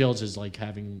 Justin Fields is like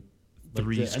having like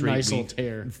three a straight nice weeks, little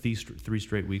tear. three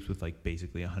straight weeks with like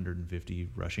basically 150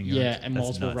 rushing yards. Yeah, and That's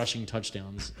multiple nuts. rushing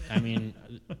touchdowns. I mean,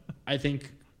 I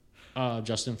think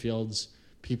Justin Fields,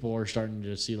 people are starting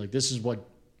to see like this is what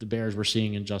the Bears were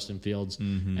seeing in Justin Fields,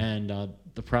 and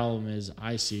the problem is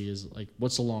like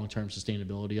what's the long term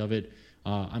sustainability of it?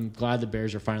 I'm glad the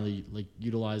Bears are finally like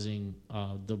utilizing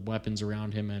the weapons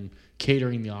around him and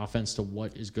catering the offense to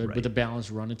what is good Right. with a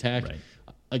balanced run attack. Right.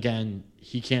 Again,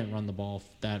 he can't run the ball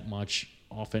that much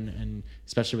often, and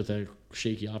especially with a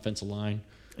shaky offensive line.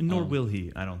 Nor will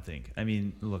he, I don't think. I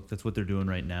mean, look, that's what they're doing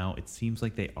right now. It seems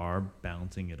like they are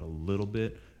balancing it a little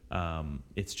bit.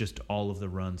 It's just all of the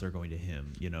runs are going to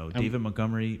him. David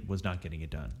Montgomery was not getting it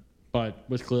done. But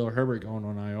with Khalil Herbert going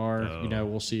on IR,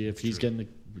 we'll see if he's getting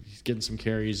some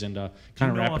carries and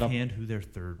kind of wrap it up. Offhand who their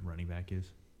third running back is?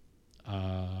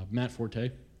 Matt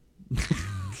Forte,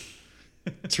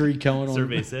 Tariq Cohen.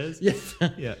 Survey says. Yeah.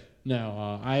 Yeah.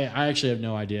 No, I actually have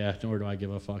no idea, nor do I give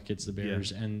a fuck. It's the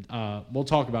Bears. Yeah. And we'll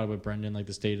talk about it with Brendan, like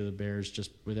the state of the Bears,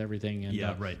 just with everything. And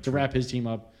Yeah, right, to true. wrap his team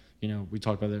up, we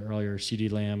talked about that earlier.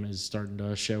 CeeDee Lamb is starting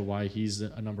to show why he's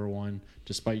a number one,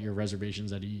 despite your reservations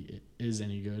that he is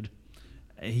any good.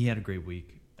 He had a great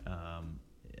week.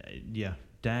 Yeah,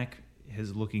 Dak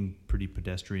is looking pretty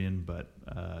pedestrian, but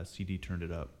CD turned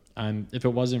it up. If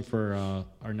it wasn't for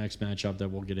our next matchup that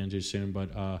we'll get into soon,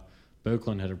 but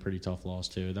Oakland had a pretty tough loss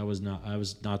too. That was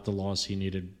not the loss he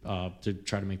needed to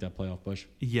try to make that playoff push.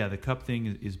 Yeah, the Cup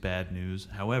thing is bad news.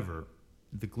 However,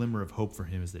 the glimmer of hope for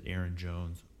him is that Aaron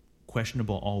Jones,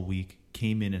 questionable all week,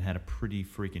 came in and had a pretty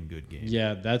freaking good game.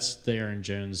 Yeah, that's the Aaron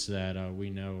Jones that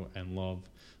we know and love.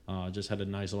 Just had a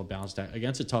nice little bounce back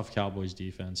against a tough Cowboys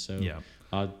defense. So Yeah.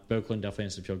 Boakland definitely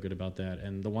has to feel good about that.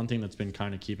 And the one thing that's been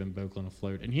kind of keeping Boakland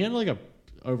afloat, and he had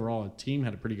overall, a team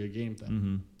had a pretty good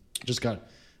game. Just got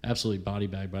absolutely body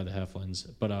bagged by the Heflins.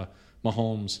 But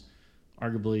Mahomes,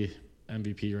 arguably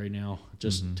MVP right now,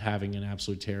 just having an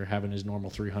absolute tear, having his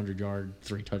normal 300-yard,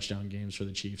 3 touchdown games for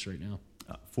the Chiefs right now.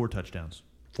 4 touchdowns.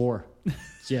 4.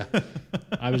 Yeah.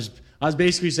 I was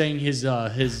basically saying his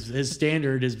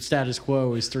standard, his status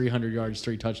quo is 300 yards,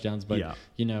 3 touchdowns, but Yeah.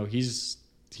 he's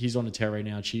on a tear right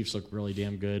now. Chiefs look really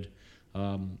damn good.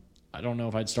 I don't know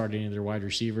if I'd start any of their wide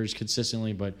receivers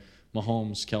consistently, but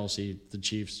Mahomes, Kelsey, the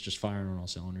Chiefs just firing on all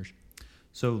cylinders.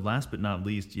 So last but not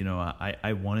least,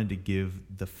 I wanted to give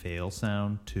the fail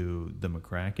sound to the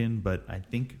McCracken, but I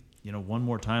think, one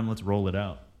more time, let's roll it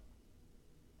out.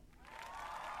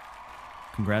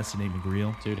 Congrats to Nate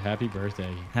McGreal. Dude, happy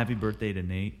birthday. Happy birthday to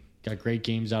Nate. Got great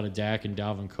games out of Dak and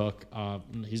Dalvin Cook.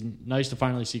 He's nice to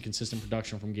finally see consistent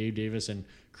production from Gabe Davis and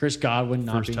Chris Godwin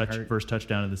not being hurt. First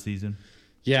touchdown of the season.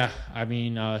 Yeah, I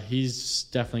mean, he's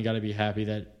definitely got to be happy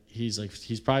that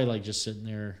he's probably just sitting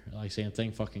there saying,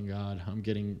 thank fucking God I'm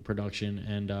getting production.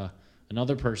 And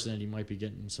another person that he might be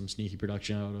getting some sneaky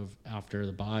production out of after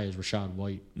the bye is Rashad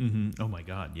White. Mm-hmm. Oh my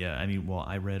God, yeah. I mean,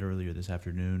 I read earlier this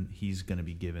afternoon he's going to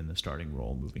be given the starting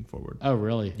role moving forward. Oh,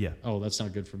 really? Yeah. Oh, that's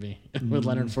not good for me with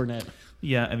Leonard Fournette.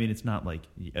 Yeah, I mean, it's not like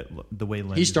the way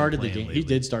Leonard He started the game. Lately. He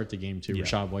did start the game too. Yeah.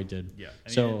 Rashad White did. Yeah.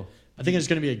 I think it's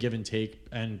going to be a give and take,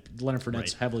 and Leonard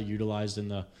Fournette's Right. heavily utilized in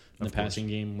the Of passing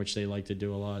game, which they like to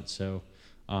do a lot. So,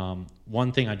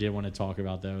 one thing I did want to talk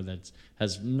about though that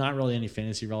has not really any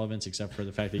fantasy relevance except for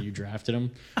the fact that you drafted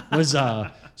him was so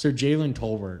Jalen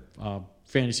Tolbert.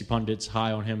 Fantasy pundits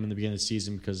high on him in the beginning of the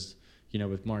season because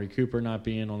with Mari Cooper not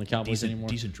being on the Cowboys anymore.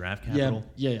 Decent draft capital.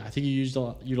 Yeah. I think you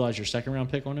utilized your second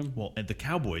round pick on him. Well, and the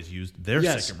Cowboys used their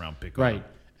Yes, second round pick. On right? him.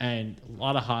 And a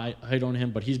lot of height on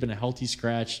him, but he's been a healthy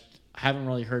scratch. I haven't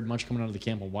really heard much coming out of the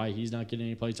camp on why he's not getting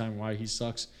any play time, why he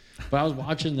sucks. But I was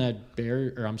watching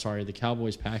the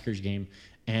Cowboys Packers game,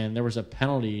 and there was a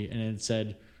penalty, and it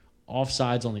said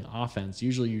offsides on the offense.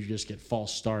 Usually, you just get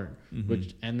false start,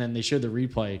 and then they showed the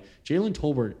replay. Jalen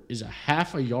Tolbert is a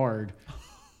half a yard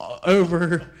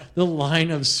over the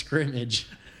line of scrimmage.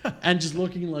 And just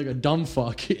looking like a dumb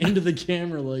fuck into the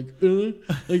camera, like I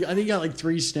think he got like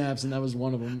 3 snaps, and that was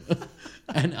one of them.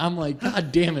 And I'm like,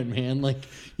 God damn it, man! Like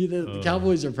the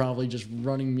Cowboys are probably just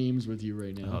running memes with you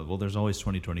right now. Well, there's always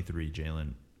 2023,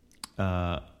 Jalen.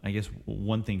 I guess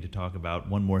one thing to talk about,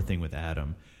 one more thing with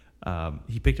Adam.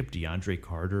 He picked up DeAndre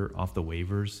Carter off the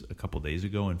waivers a couple days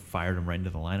ago and fired him right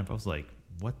into the lineup. I was like,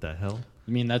 what the hell?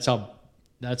 I mean, that's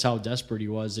how desperate he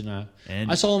was. And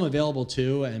I saw him available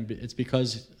too, and it's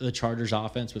because the Chargers'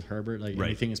 offense with Herbert, like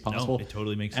anything is possible. No, it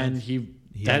totally makes and sense. he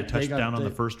had a touchdown on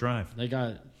the first drive. They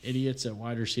got idiots at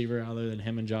wide receiver other than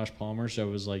him and Josh Palmer, so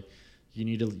it was like you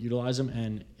need to utilize him,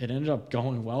 and it ended up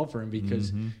going well for him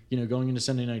because going into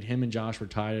Sunday night, him and Josh were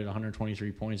tied at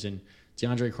 123 points, and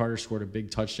DeAndre Carter scored a big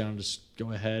touchdown to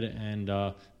go ahead, and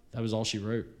that was all she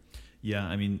wrote. Yeah,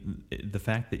 I mean, the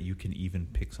fact that you can even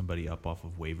pick somebody up off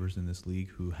of waivers in this league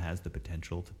who has the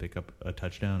potential to pick up a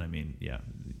touchdown, I mean, yeah,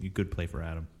 good play for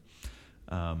Adam.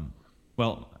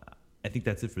 Well, I think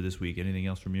that's it for this week. Anything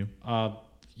else from you?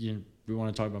 We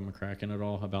want to talk about McCracken at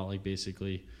all? About like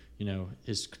basically,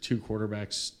 his 2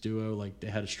 quarterbacks duo, like they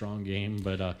had a strong game,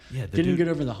 but didn't get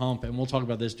over the hump. And we'll talk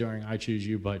about this during I Choose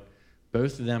You, but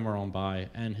both of them are on bye,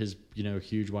 and his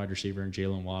huge wide receiver and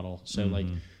Jalen Waddle. So like.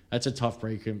 That's a tough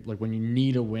break. Like when you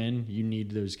need a win, you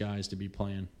need those guys to be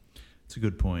playing. That's a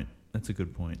good point. And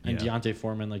Deontay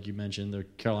Foreman, like you mentioned, the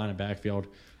Carolina backfield,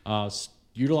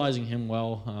 utilizing him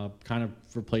well, kind of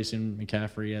replacing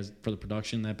McCaffrey for the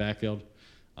production in that backfield.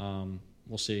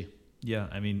 We'll see. Yeah,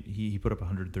 I mean, he put up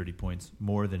 130 points,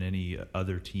 more than any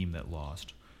other team that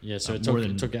lost. Yeah, so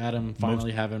it took Adam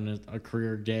finally having a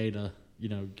career day to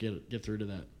get through to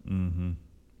that. Mm-hmm.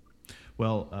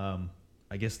 Well,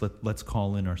 I guess let's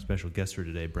call in our special guests for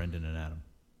today, Brendan and Adam.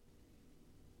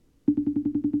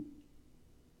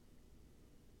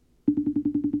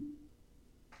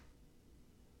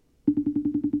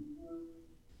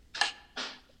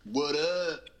 What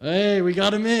up? Hey, we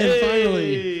got him in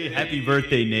finally. Happy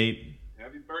birthday, Nate.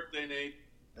 Happy birthday, Nate.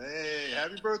 Hey,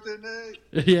 happy birthday, Nate.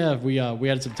 Yeah, we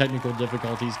had some technical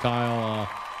difficulties. Kyle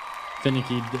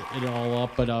finicky it all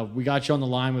up, but we got you on the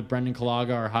line with Brendan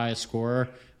Kalaga, our highest scorer.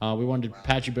 We wanted to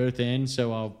patch you both in,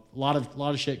 so a lot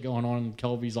of shit going on in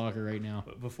Kelby's locker right now.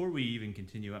 But before we even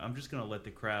continue, I'm just going to let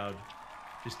the crowd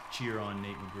just cheer on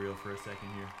Nate McGreal for a second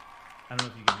here. I don't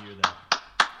know if you can hear that.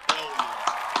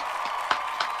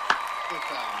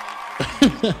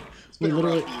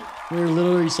 We're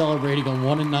literally celebrating a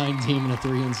 1-9 team and a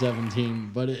 3-7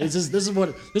 team, but it's just this is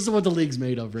what the league's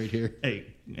made of right here.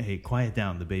 Hey, quiet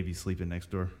down. The baby's sleeping next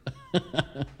door.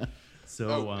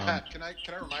 So, Pat, can I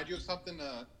remind you of something?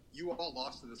 You all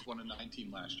lost to this 1-9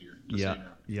 team last year. Yeah, so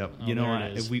you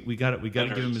know. We got to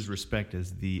give him his respect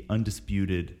as the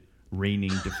undisputed,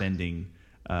 reigning, defending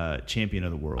champion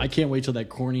of the world. I can't wait till that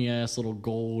corny ass little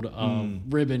gold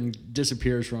ribbon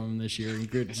disappears from him this year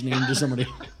and gets named to somebody.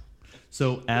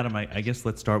 So, Adam, I guess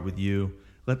let's start with you.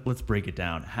 Let's break it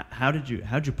down. How'd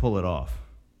you pull it off?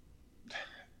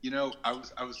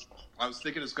 I was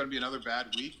thinking it's going to be another bad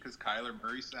week because Kyler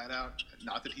Murray sat out.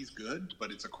 Not that he's good,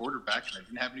 but it's a quarterback, and I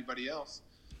didn't have anybody else.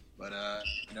 But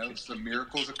some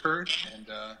miracles occurred, and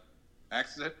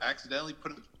accidentally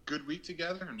put a good week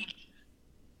together, and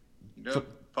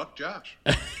fuck Josh.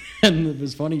 And it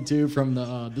was funny too from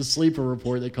the sleeper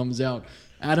report that comes out.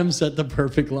 Adam set the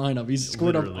perfect lineup. He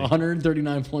scored up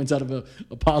 139 points out of a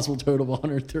possible total of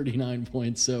 139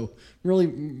 points. So really,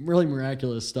 really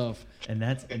miraculous stuff. And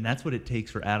that's what it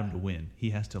takes for Adam to win. He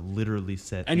has to literally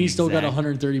set. And he's still got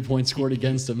 130 points scored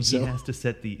against him. So he has to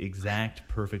set the exact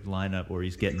perfect lineup, or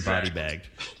he's getting body bagged.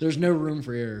 There's no room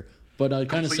for error. But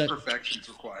kind of perfection's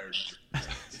required.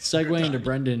 Segue into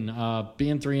Brendan,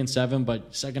 being 3-7,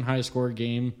 but second highest scored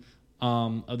game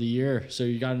of the year. So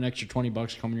you got an extra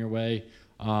 $20 coming your way.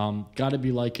 Got to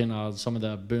be liking some of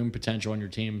the boom potential on your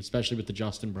team, especially with the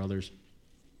Justin brothers.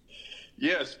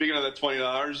 Yeah, speaking of that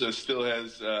 $20, still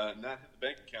has not hit the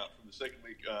bank account from the second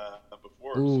week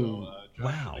before. Ooh, so, Josh,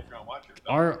 wow. make your own watcher.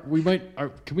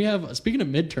 Can we have, speaking of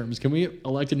midterms, can we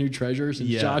elect a new treasurer since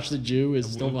Yeah. Josh the Jew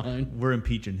is still behind? We're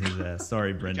impeaching his ass.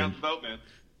 Sorry, Brendan. Count the vote,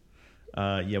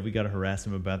 man. Yeah, we got to harass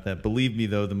him about that. Believe me,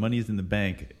 though, the money is in the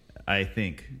bank, I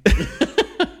think.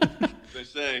 As they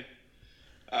say.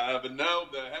 But no,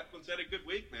 the Heflin's had a good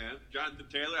week, man. Jonathan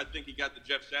Taylor, I think he got the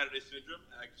Jeff Saturday syndrome.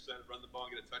 I decided to run the ball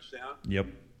and get a touchdown. Yep.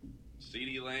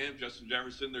 CeeDee Lamb, Justin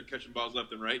Jefferson, they're catching balls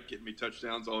left and right, getting me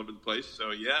touchdowns all over the place.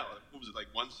 So, yeah, what was it, like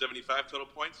 175 total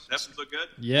points? Heflin's look good?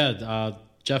 Yeah,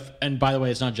 Jeff. And by the way,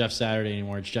 it's not Jeff Saturday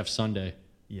anymore. It's Jeff Sunday.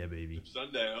 Yeah, baby.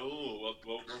 Sunday. Oh,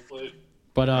 well played.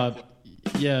 But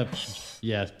yeah,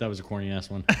 that was a corny ass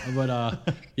one. But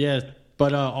yeah,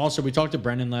 but also we talked to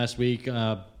Brendan last week.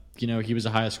 You know, he was the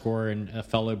highest scorer and a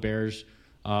fellow Bears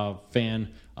fan.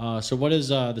 So what is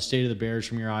the state of the Bears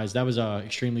from your eyes? That was an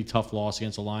extremely tough loss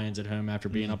against the Lions at home after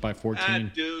being up by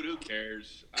 14. Dude, who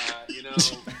cares? You know,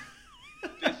 this is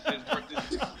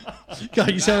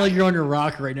God, you sound like you're on your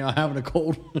rock right now, having a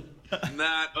cold.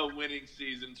 not a winning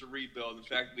season to rebuild. In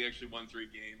fact, we actually won 3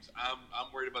 games. I'm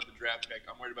worried about the draft pick.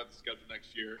 I'm worried about the schedule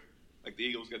next year. Like the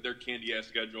Eagles got their candy-ass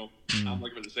schedule. I'm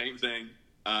looking for the same thing.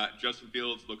 Justin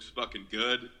Fields looks fucking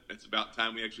good. It's about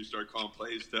time we actually start calling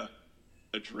plays to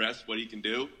address what he can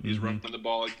do. He's running the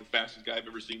ball like the fastest guy I've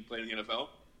ever seen play in the NFL.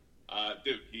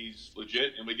 Dude, he's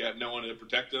legit, and we got no one to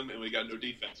protect him, and we got no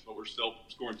defense, but we're still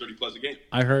scoring 30-plus a game.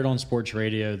 I heard on sports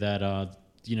radio that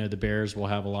you know, the Bears will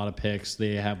have a lot of picks.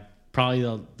 They have probably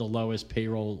the lowest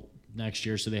payroll next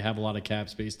year, so they have a lot of cap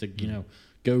space to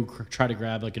go try to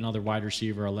grab like another wide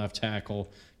receiver, a left tackle,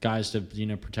 guys to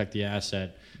protect the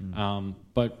asset.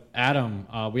 But Adam,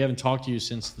 we haven't talked to you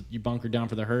since you bunkered down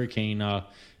for the hurricane,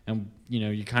 and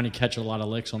you kind of catch a lot of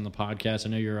licks on the podcast. I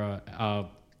know you're a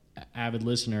avid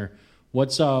listener.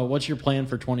 What's your plan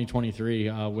for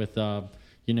 2023 with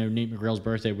Nate McGrail's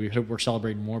birthday? We hope we're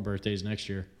celebrating more birthdays next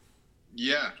year.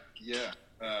 Yeah.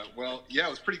 Well, it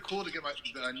was pretty cool to get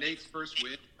Nate's first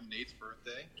win on Nate's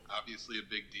birthday. Obviously, a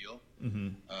big deal.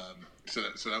 So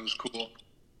that was cool.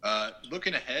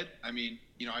 Looking ahead, I mean,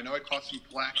 I know I caught some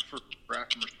flack for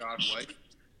drafting Rashad White,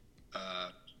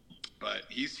 but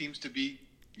he seems to be,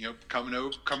 coming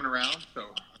around. So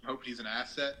I'm hoping he's an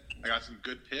asset. I got some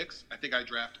good picks. I think I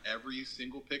draft every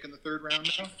single pick in the 3rd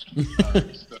round now.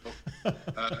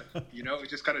 We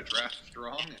just got to draft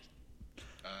strong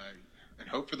and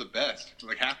hope for the best.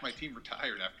 Like half my team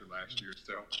retired after last year,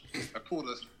 so I pulled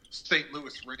the St.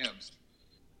 Louis Rams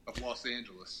of Los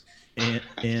Angeles.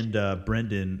 And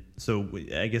Brendan, so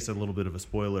I guess a little bit of a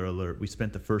spoiler alert. We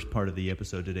spent the first part of the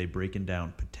episode today breaking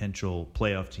down potential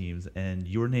playoff teams, and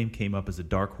your name came up as a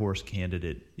dark horse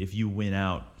candidate. If you win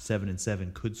out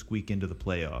 7-7, could squeak into the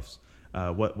playoffs.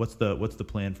 What's the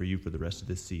plan for you for the rest of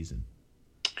this season?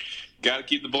 Got to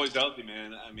keep the boys healthy,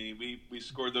 man. I mean, we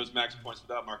scored those max points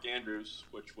without Mark Andrews,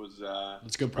 which was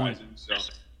that's a good point.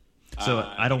 So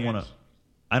I don't want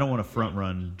to front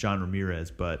run John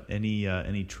Ramirez, but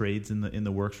any trades in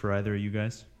the works for either of you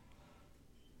guys?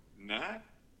 Not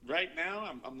right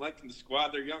now. I'm liking the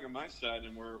squad. They're young on my side,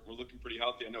 and we're looking pretty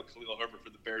healthy. I know Khalil Herbert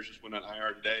for the Bears just went on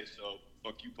IR today, so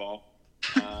fuck you, Paul.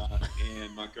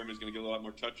 And Montgomery's going to get a lot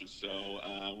more touches, so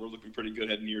we're looking pretty good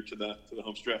heading here to the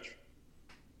home stretch.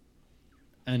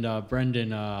 And Brendan,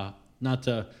 not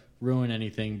to ruin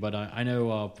anything, but I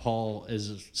know Paul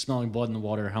is smelling blood in the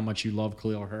water how much you love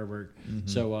Khalil Herbert.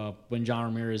 So when John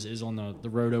Ramirez is on the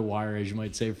roto wire, as you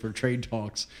might say, for trade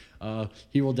talks,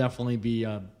 he will definitely be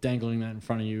dangling that in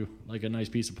front of you like a nice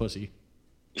piece of pussy.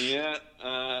 Yeah,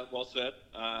 well said.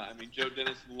 I mean, Joe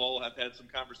Dennis and Lowell have had some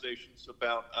conversations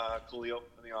about Khalil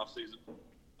in the offseason.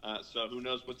 So who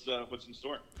knows what's in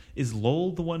store? Is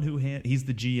Lowell the one who he's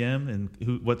the GM, and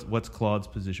what's Claude's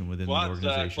position within the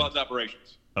organization? Claude's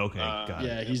operations. Okay, got it.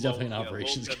 Yeah, he's definitely an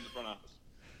operations guy. In the front office.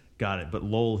 Got it. But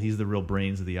Lowell, he's the real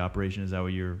brains of the operation. Is that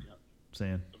what you're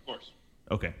saying? Of course.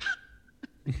 Okay.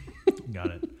 Got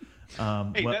it.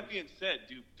 Hey, that being said,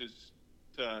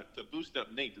 to boost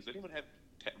up Nate, does anyone have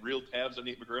real tabs on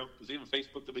Nate McGrail? Does he have a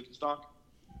Facebook that we can stalk?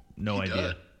 No idea.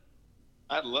 Does.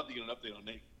 I'd love to get an update on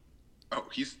Nate. Oh,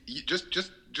 just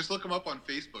look him up on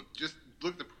Facebook. Just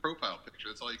look at the profile picture.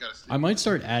 That's all you got to see. I might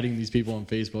start adding these people on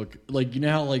Facebook. Like, you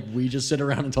know how like we just sit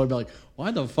around and talk about like,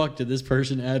 why the fuck did this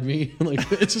person add me?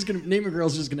 Like, it's just Nate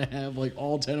McGrail's just gonna have like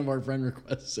all 10 of our friend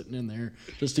requests sitting in there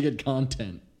just to get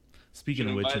content. Speaking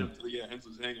of which,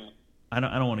 Hensley's hangout. I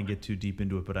don't want to get too deep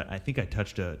into it, but I think I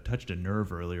touched a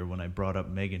nerve earlier when I brought up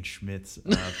Megan Schmidt's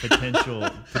potential.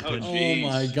 Oh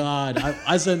my God!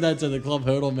 I sent that to the Club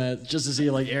Hodel, Matt, just to see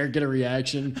like Eric get a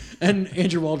reaction, and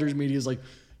Andrew Walters Media is like,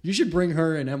 You should bring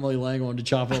her and Emily Lang on to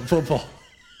chop up football.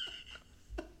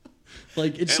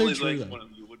 Like, it's Emily so true. Lang's Though. one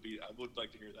of you would be. I would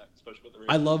like to hear that, especially with the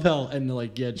I Ravens. love how, and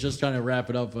like, yeah, just trying to wrap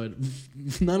it up, but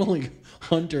not only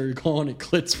Hunter calling it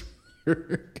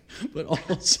Klitzberg, but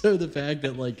also the fact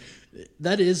that, like,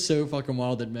 that is so fucking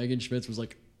wild that Megan Schmitz was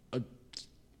like a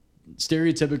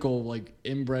stereotypical, like,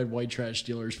 inbred white trash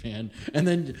Steelers fan, and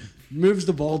then moves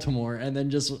to Baltimore, and then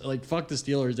just, like, fuck the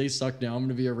Steelers. They suck now. I'm going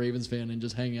to be a Ravens fan and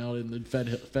just hang out in the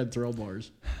Fed throw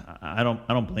bars. I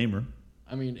don't blame her.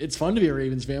 I mean, it's fun to be a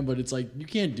Ravens fan, but it's like, you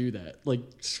can't do that. Like,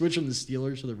 switch from the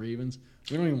Steelers to the Ravens.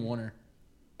 We don't even want her.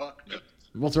 Fuck no.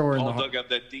 We'll throw her in Paul the dug up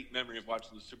that deep memory of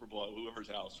watching the Super Bowl at whoever's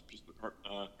house, just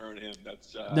her and him.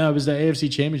 That's No, it was the AFC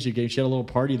Championship game. She had a little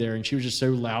party there, and she was just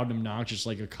so loud and obnoxious,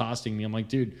 like accosting me. I'm like,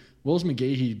 dude, Willis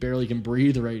McGahee barely can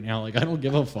breathe right now. Like, I don't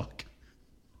give a fuck.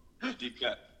 deep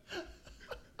cut.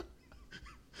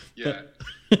 Yeah,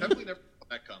 definitely never saw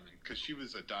that coming because she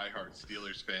was a diehard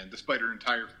Steelers fan, despite her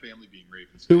entire family being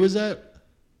Ravens. Who was that?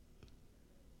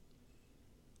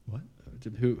 What?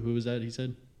 Who was that? He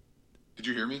said. Did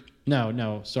you hear me?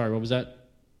 No. Sorry, what was that?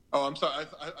 Oh, I'm sorry.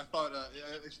 I thought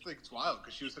I just think it's wild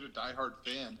because she was such a diehard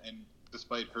fan, and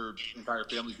despite her entire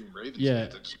family being Ravens Yeah.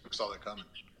 fans, I just never saw that coming.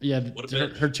 Yeah, What a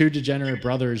bitch. her two degenerate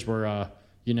brothers were,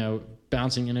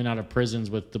 bouncing in and out of prisons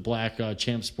with the black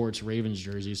Champ Sports Ravens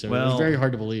jersey. So it was Well, very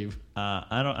hard to believe.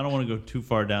 I don't want to go too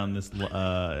far down this.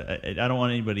 I don't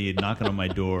want anybody knocking on my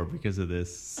door because of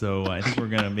this. So I think we're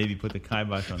gonna maybe put the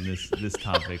kibosh on this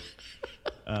topic.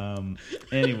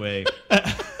 Anyway,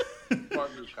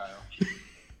 Smart move, Kyle.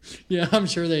 Yeah, I'm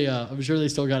sure they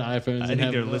still got iPhones. I and think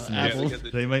have, they're listeners. Apple. Yeah,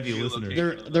 They might be geolocation.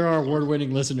 listeners. They're our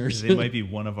award-winning listeners. They might be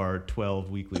one of our 12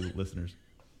 weekly listeners.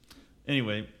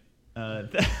 Anyway,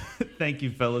 thank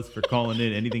you, fellas, for calling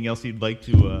in. Anything else you'd like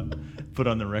to put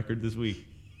on the record this week?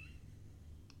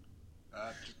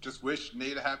 Just wish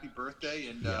Nate a happy birthday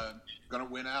and gonna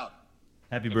win out.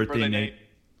 Happy Happy birthday, birthday, Nate. Nate.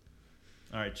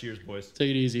 All right, cheers, boys.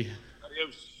 Take it easy.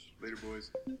 Adios. Later,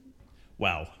 boys.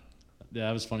 Wow. Yeah,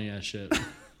 that was funny ass shit.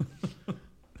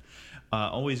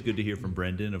 Always good to hear from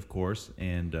Brendan, of course,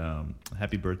 and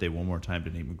happy birthday one more time to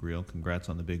Nate McGreal. Congrats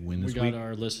on the big win We this got week.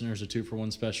 our listeners a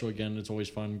 2-for-1 special again. It's always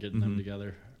fun getting them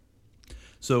together.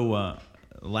 So,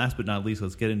 last but not least,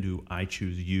 let's get into I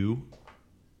Choose You.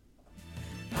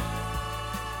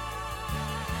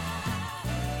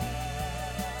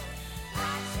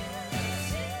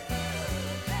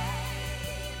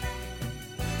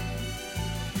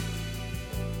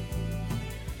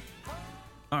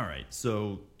 All right,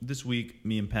 so this week,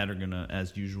 me and Pat are going to,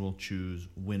 as usual, choose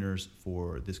winners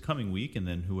for this coming week, and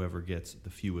then whoever gets the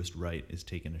fewest right is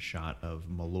taking a shot of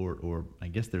Malort, or I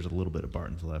guess there's a little bit of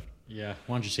Barton's left. Yeah,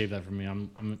 why don't you save that for me?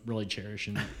 I'm really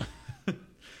cherishing it.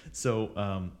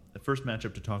 So the first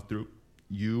matchup to talk through,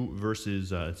 you versus,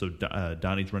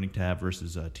 Donnie's running tab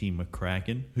versus Team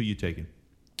McCracken. Who you taking?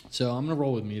 So I'm going to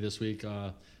roll with me this week.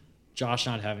 Josh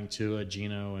not having Tua,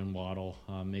 Geno, and Waddle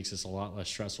makes this a lot less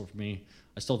stressful for me.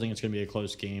 I still think it's going to be a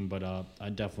close game, but I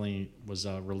definitely was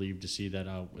relieved to see that,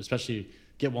 especially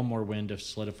get one more win to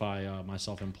solidify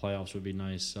myself in playoffs would be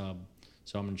nice. So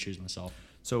I'm going to choose myself.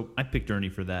 So I picked Ernie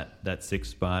for that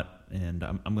sixth spot, and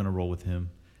I'm going to roll with him.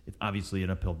 It's obviously an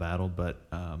uphill battle, but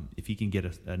if he can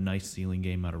get a nice ceiling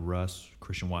game out of Russ,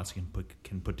 Christian Watson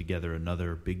can put together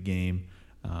another big game,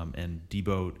 and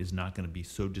Debo is not going to be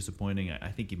so disappointing.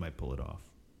 I think he might pull it off.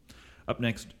 Up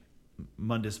next,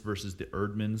 Mundus versus the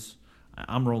Erdmans.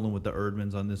 I'm rolling with the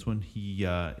Erdmans on this one. He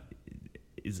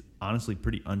is honestly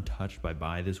pretty untouched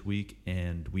by this week,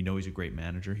 and we know he's a great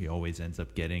manager. He always ends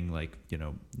up getting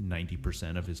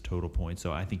 90% of his total points,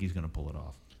 so I think he's going to pull it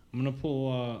off. I'm gonna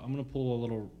pull a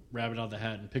little rabbit out of the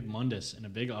hat and pick Mundus in a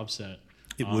big upset.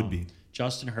 It would be.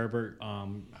 Justin Herbert,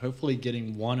 hopefully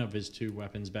getting one of his two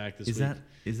weapons back this week.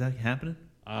 Is that happening?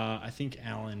 I think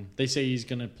Allen. They say he's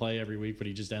going to play every week, but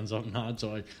he just ends up not.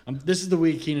 So this is the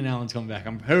week Keenan Allen's coming back.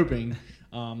 I'm hoping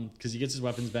because he gets his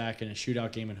weapons back in a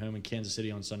shootout game at home in Kansas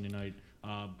City on Sunday night.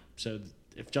 So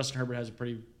if Justin Herbert has a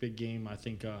pretty big game, I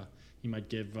think he might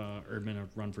give Erdman a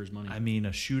run for his money. I mean,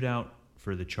 a shootout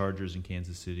for the Chargers in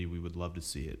Kansas City, we would love to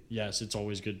see it. Yes, it's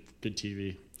always good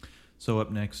TV. So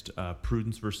up next,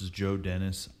 Prudence versus Joe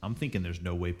Dennis. I'm thinking there's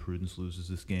no way Prudence loses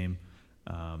this game.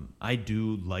 I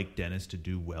do like Dennis to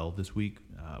do well this week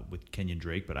with Kenyon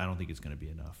Drake, but I don't think it's going to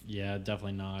be enough. Yeah,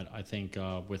 definitely not. I think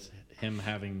with him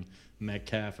having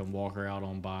Metcalf and Walker out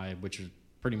on bye, which is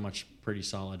pretty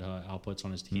solid outputs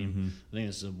on his team, I think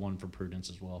this is one for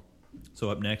Prudence as well. So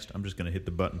up next, I'm just going to hit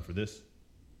the button for this.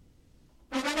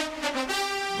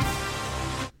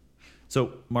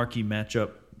 So marquee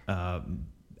matchup,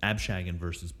 Abshagan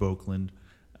versus Boakland.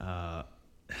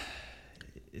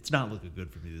 it's not looking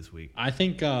good for me this week. I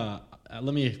think let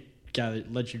me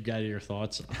let you gather your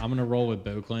thoughts. I'm going to roll with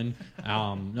Oakland.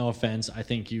 No offense. I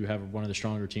think you have one of the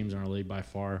stronger teams in our league by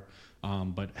far.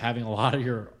 But having a lot of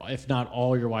your, if not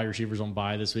all your wide receivers on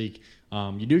bye this week,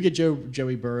 you do get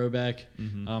Joey Burrow back.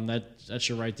 That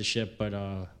should right the ship. But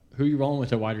who are you rolling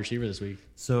with a wide receiver this week?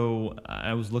 So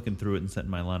I was looking through it and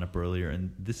setting my lineup earlier,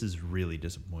 and this is really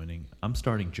disappointing. I'm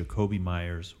starting Jacoby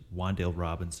Myers, Wan'Dale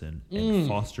Robinson, and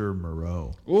Foster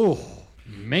Moreau. Oh,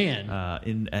 man.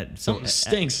 Something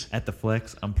stinks. At the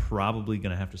flex, I'm probably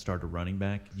going to have to start a running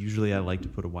back. Usually I like to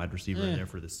put a wide receiver in there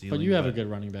for the ceiling. But you have a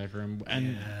good running back room.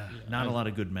 And not a lot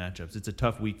of good matchups. It's a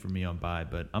tough week for me on bye,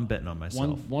 but I'm betting on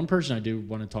myself. One person I do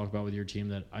want to talk about with your team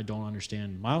that I don't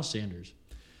understand, Miles Sanders.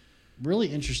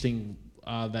 Really interesting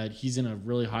that he's in a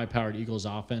really high-powered Eagles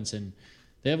offense, and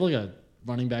they have like a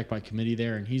running back by committee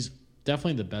there, and he's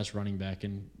definitely the best running back,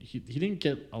 and he didn't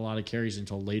get a lot of carries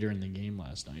until later in the game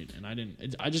last night,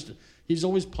 and he's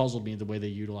always puzzled me the way they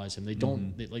utilize him. They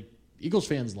don't Eagles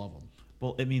fans love him.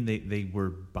 Well, I mean, they were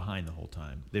behind the whole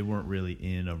time. They weren't really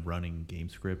in a running game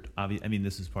script. I mean,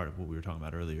 this is part of what we were talking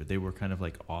about earlier. They were kind of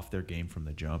like off their game from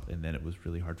the jump, and then it was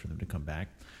really hard for them to come back.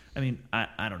 I mean,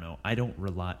 I don't know. I don't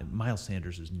rely. Miles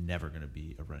Sanders is never going to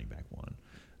be a running back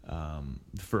one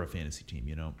for a fantasy team.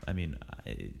 You know, I mean,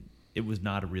 it was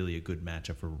not really a good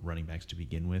matchup for running backs to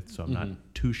begin with, so I'm not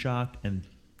too shocked. And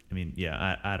I mean,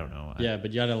 yeah, I don't know. Yeah,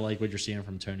 but you gotta like what you're seeing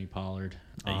from Tony Pollard.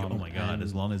 Oh my God!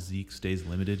 As long as Zeke stays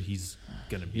limited, he's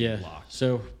gonna be locked.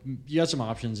 So you got some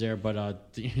options there, but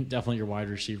definitely your wide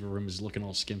receiver room is looking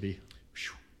all skimpy.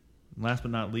 Last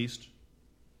but not least,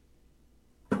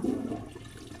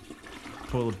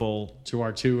 toilet bowl. To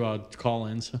our two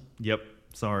call-ins. Yep.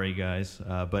 Sorry, guys.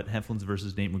 But Heflin's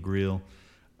versus Nate McGreal.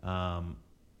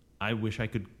 I wish I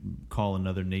could call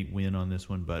another Nate win on this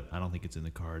one, but I don't think it's in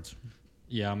the cards.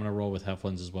 Yeah, I'm going to roll with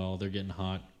Heflin's as well. They're getting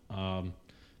hot.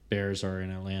 Bears are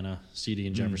in Atlanta. CD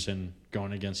and Jefferson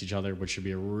going against each other, which should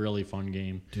be a really fun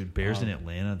game. Dude, Bears in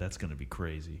Atlanta, that's going to be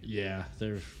crazy. Yeah,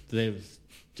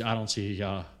 I don't see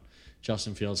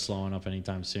Justin Fields slowing up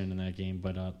anytime soon in that game.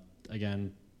 But,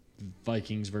 again,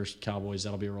 Vikings versus Cowboys,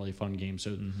 that'll be a really fun game.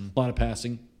 So a lot of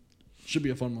passing. Should be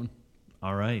a fun one.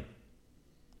 All right.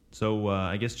 So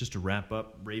I guess just to wrap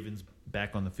up, Ravens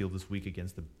back on the field this week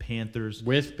against the Panthers.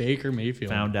 With Baker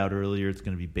Mayfield. Found out earlier it's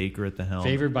going to be Baker at the helm.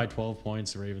 Favored by 12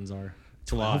 points, the Ravens are.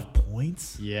 It's 12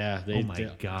 points? Yeah. Oh, my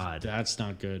God. That's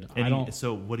not good.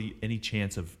 So any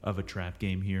chance of a trap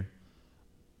game here?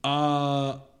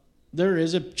 There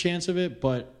is a chance of it,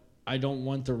 but I don't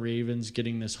want the Ravens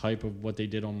getting this hype of what they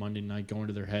did on Monday night going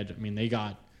to their head. I mean, they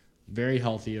got very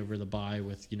healthy over the bye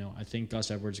with, I think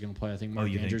Gus Edwards is going to play. I think Mark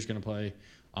Andrews is going to play.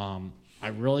 I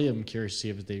really am curious to see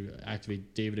if they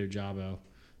activate David Ojabo.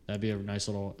 That'd be a nice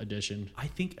little addition.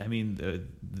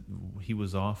 He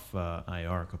was off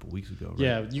IR a couple weeks ago, right?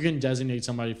 Yeah, you can designate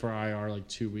somebody for IR like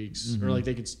 2 weeks. Or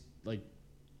they could,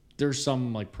 there's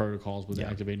some protocols with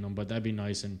activating them, but that'd be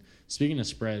nice. And speaking of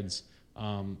spreads,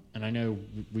 and I know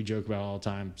we joke about it all the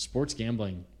time, sports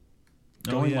gambling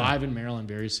going live in Maryland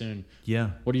very soon. Yeah.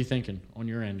 What are you thinking on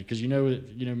your end? Because you know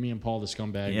me and Paul, the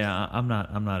scumbag. Yeah, I'm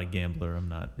not a gambler. I'm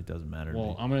not. It doesn't matter.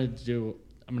 Well, I'm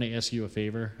gonna ask you a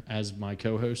favor as my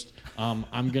co-host.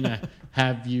 I'm gonna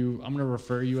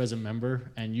refer you as a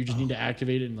member, and you just need to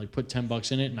activate it and put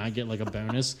 $10 in it, and I get a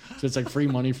bonus. So it's free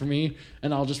money for me,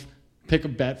 and I'll just pick a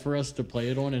bet for us to play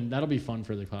it on, and that'll be fun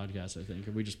for the podcast, I think,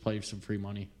 if we just play some free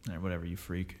money. All right, whatever, you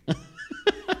freak. All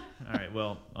right,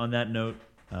 well, on that note,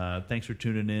 thanks for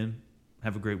tuning in.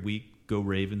 Have a great week. Go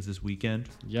Ravens this weekend.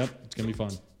 Yep, it's going to be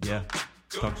fun. Yeah.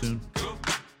 Talk soon. Go,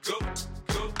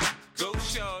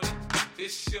 shorty.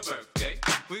 It's your birthday.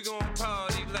 We gon'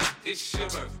 party like it's your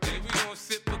birthday. We gon'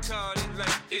 sip Bacardi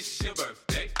like it's your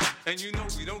birthday. And you know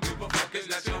we don't give a fuck, it's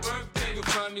not your birthday. You'll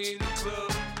find me in the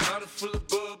club, bottle full of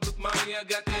bub. Look, mommy, I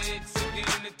got the X, I'm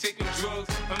into taking drugs.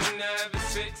 I'm into having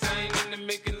sex, I ain't into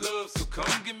making love. So come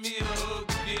give me a hug,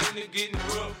 if you're into getting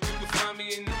rough. You can find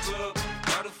me in the club,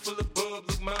 bottle full of bub.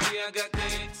 Look, mommy, I got the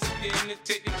X, I'm into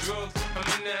taking drugs.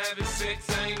 I'm into having sex,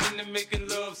 I ain't into making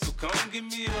love. So come give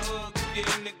me a hug, if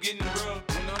you're into getting rough.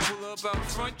 When I pull up out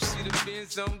front, you see the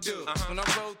Benz on dub. When I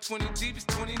roll 20 deep, it's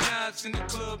 20 knives in the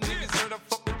club. Niggas heard I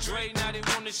fuck with Dre, now they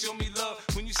wanna show me love.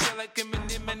 When you sell like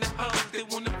Eminem and the hoes, they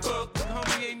wanna fuck. But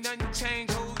homie, ain't nothing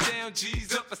changed, hold down,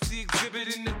 G's up. I see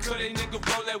exhibit in the cut, they nigga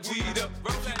roll that weed up.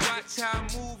 If you watch how I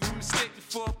move, you mistake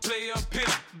before I play up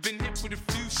here. Been hit with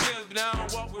a few shells, but I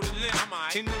don't walk with a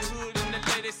limp. In the hood, in the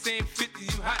LA, they saying 50,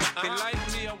 you hot. They like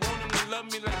me, I want them to love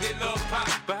me like they love pop.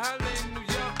 But holla in New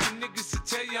York, the niggas will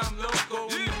tell you I'm local.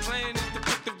 When the plan is to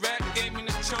put the rap game in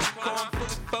the choke. I'm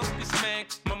fully focused, man.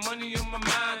 My money on my on my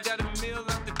mind. Got a meal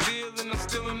out the deal and I'm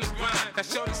still in the grind. Now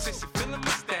shorty says she feeling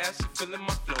my style, she feeling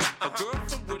my flow. A girl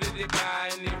from Wooded, they buy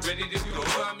and they ready to go.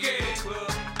 I'm in the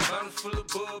club, bottle full of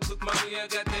bub. Look, mommy, I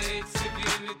got the head sippy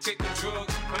and they taking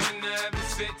drugs. I'm in the having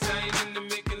sex, I ain't into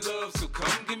making love. So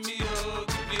come give me a hug,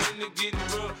 if you're into getting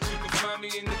rough. You can find me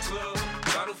in the club,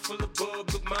 bottle full of bub.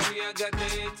 Look, mommy, I got the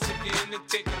head sippy and they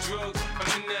taking drugs. I'm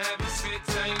in the having sex,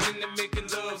 I ain't into making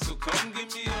love. So come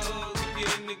give me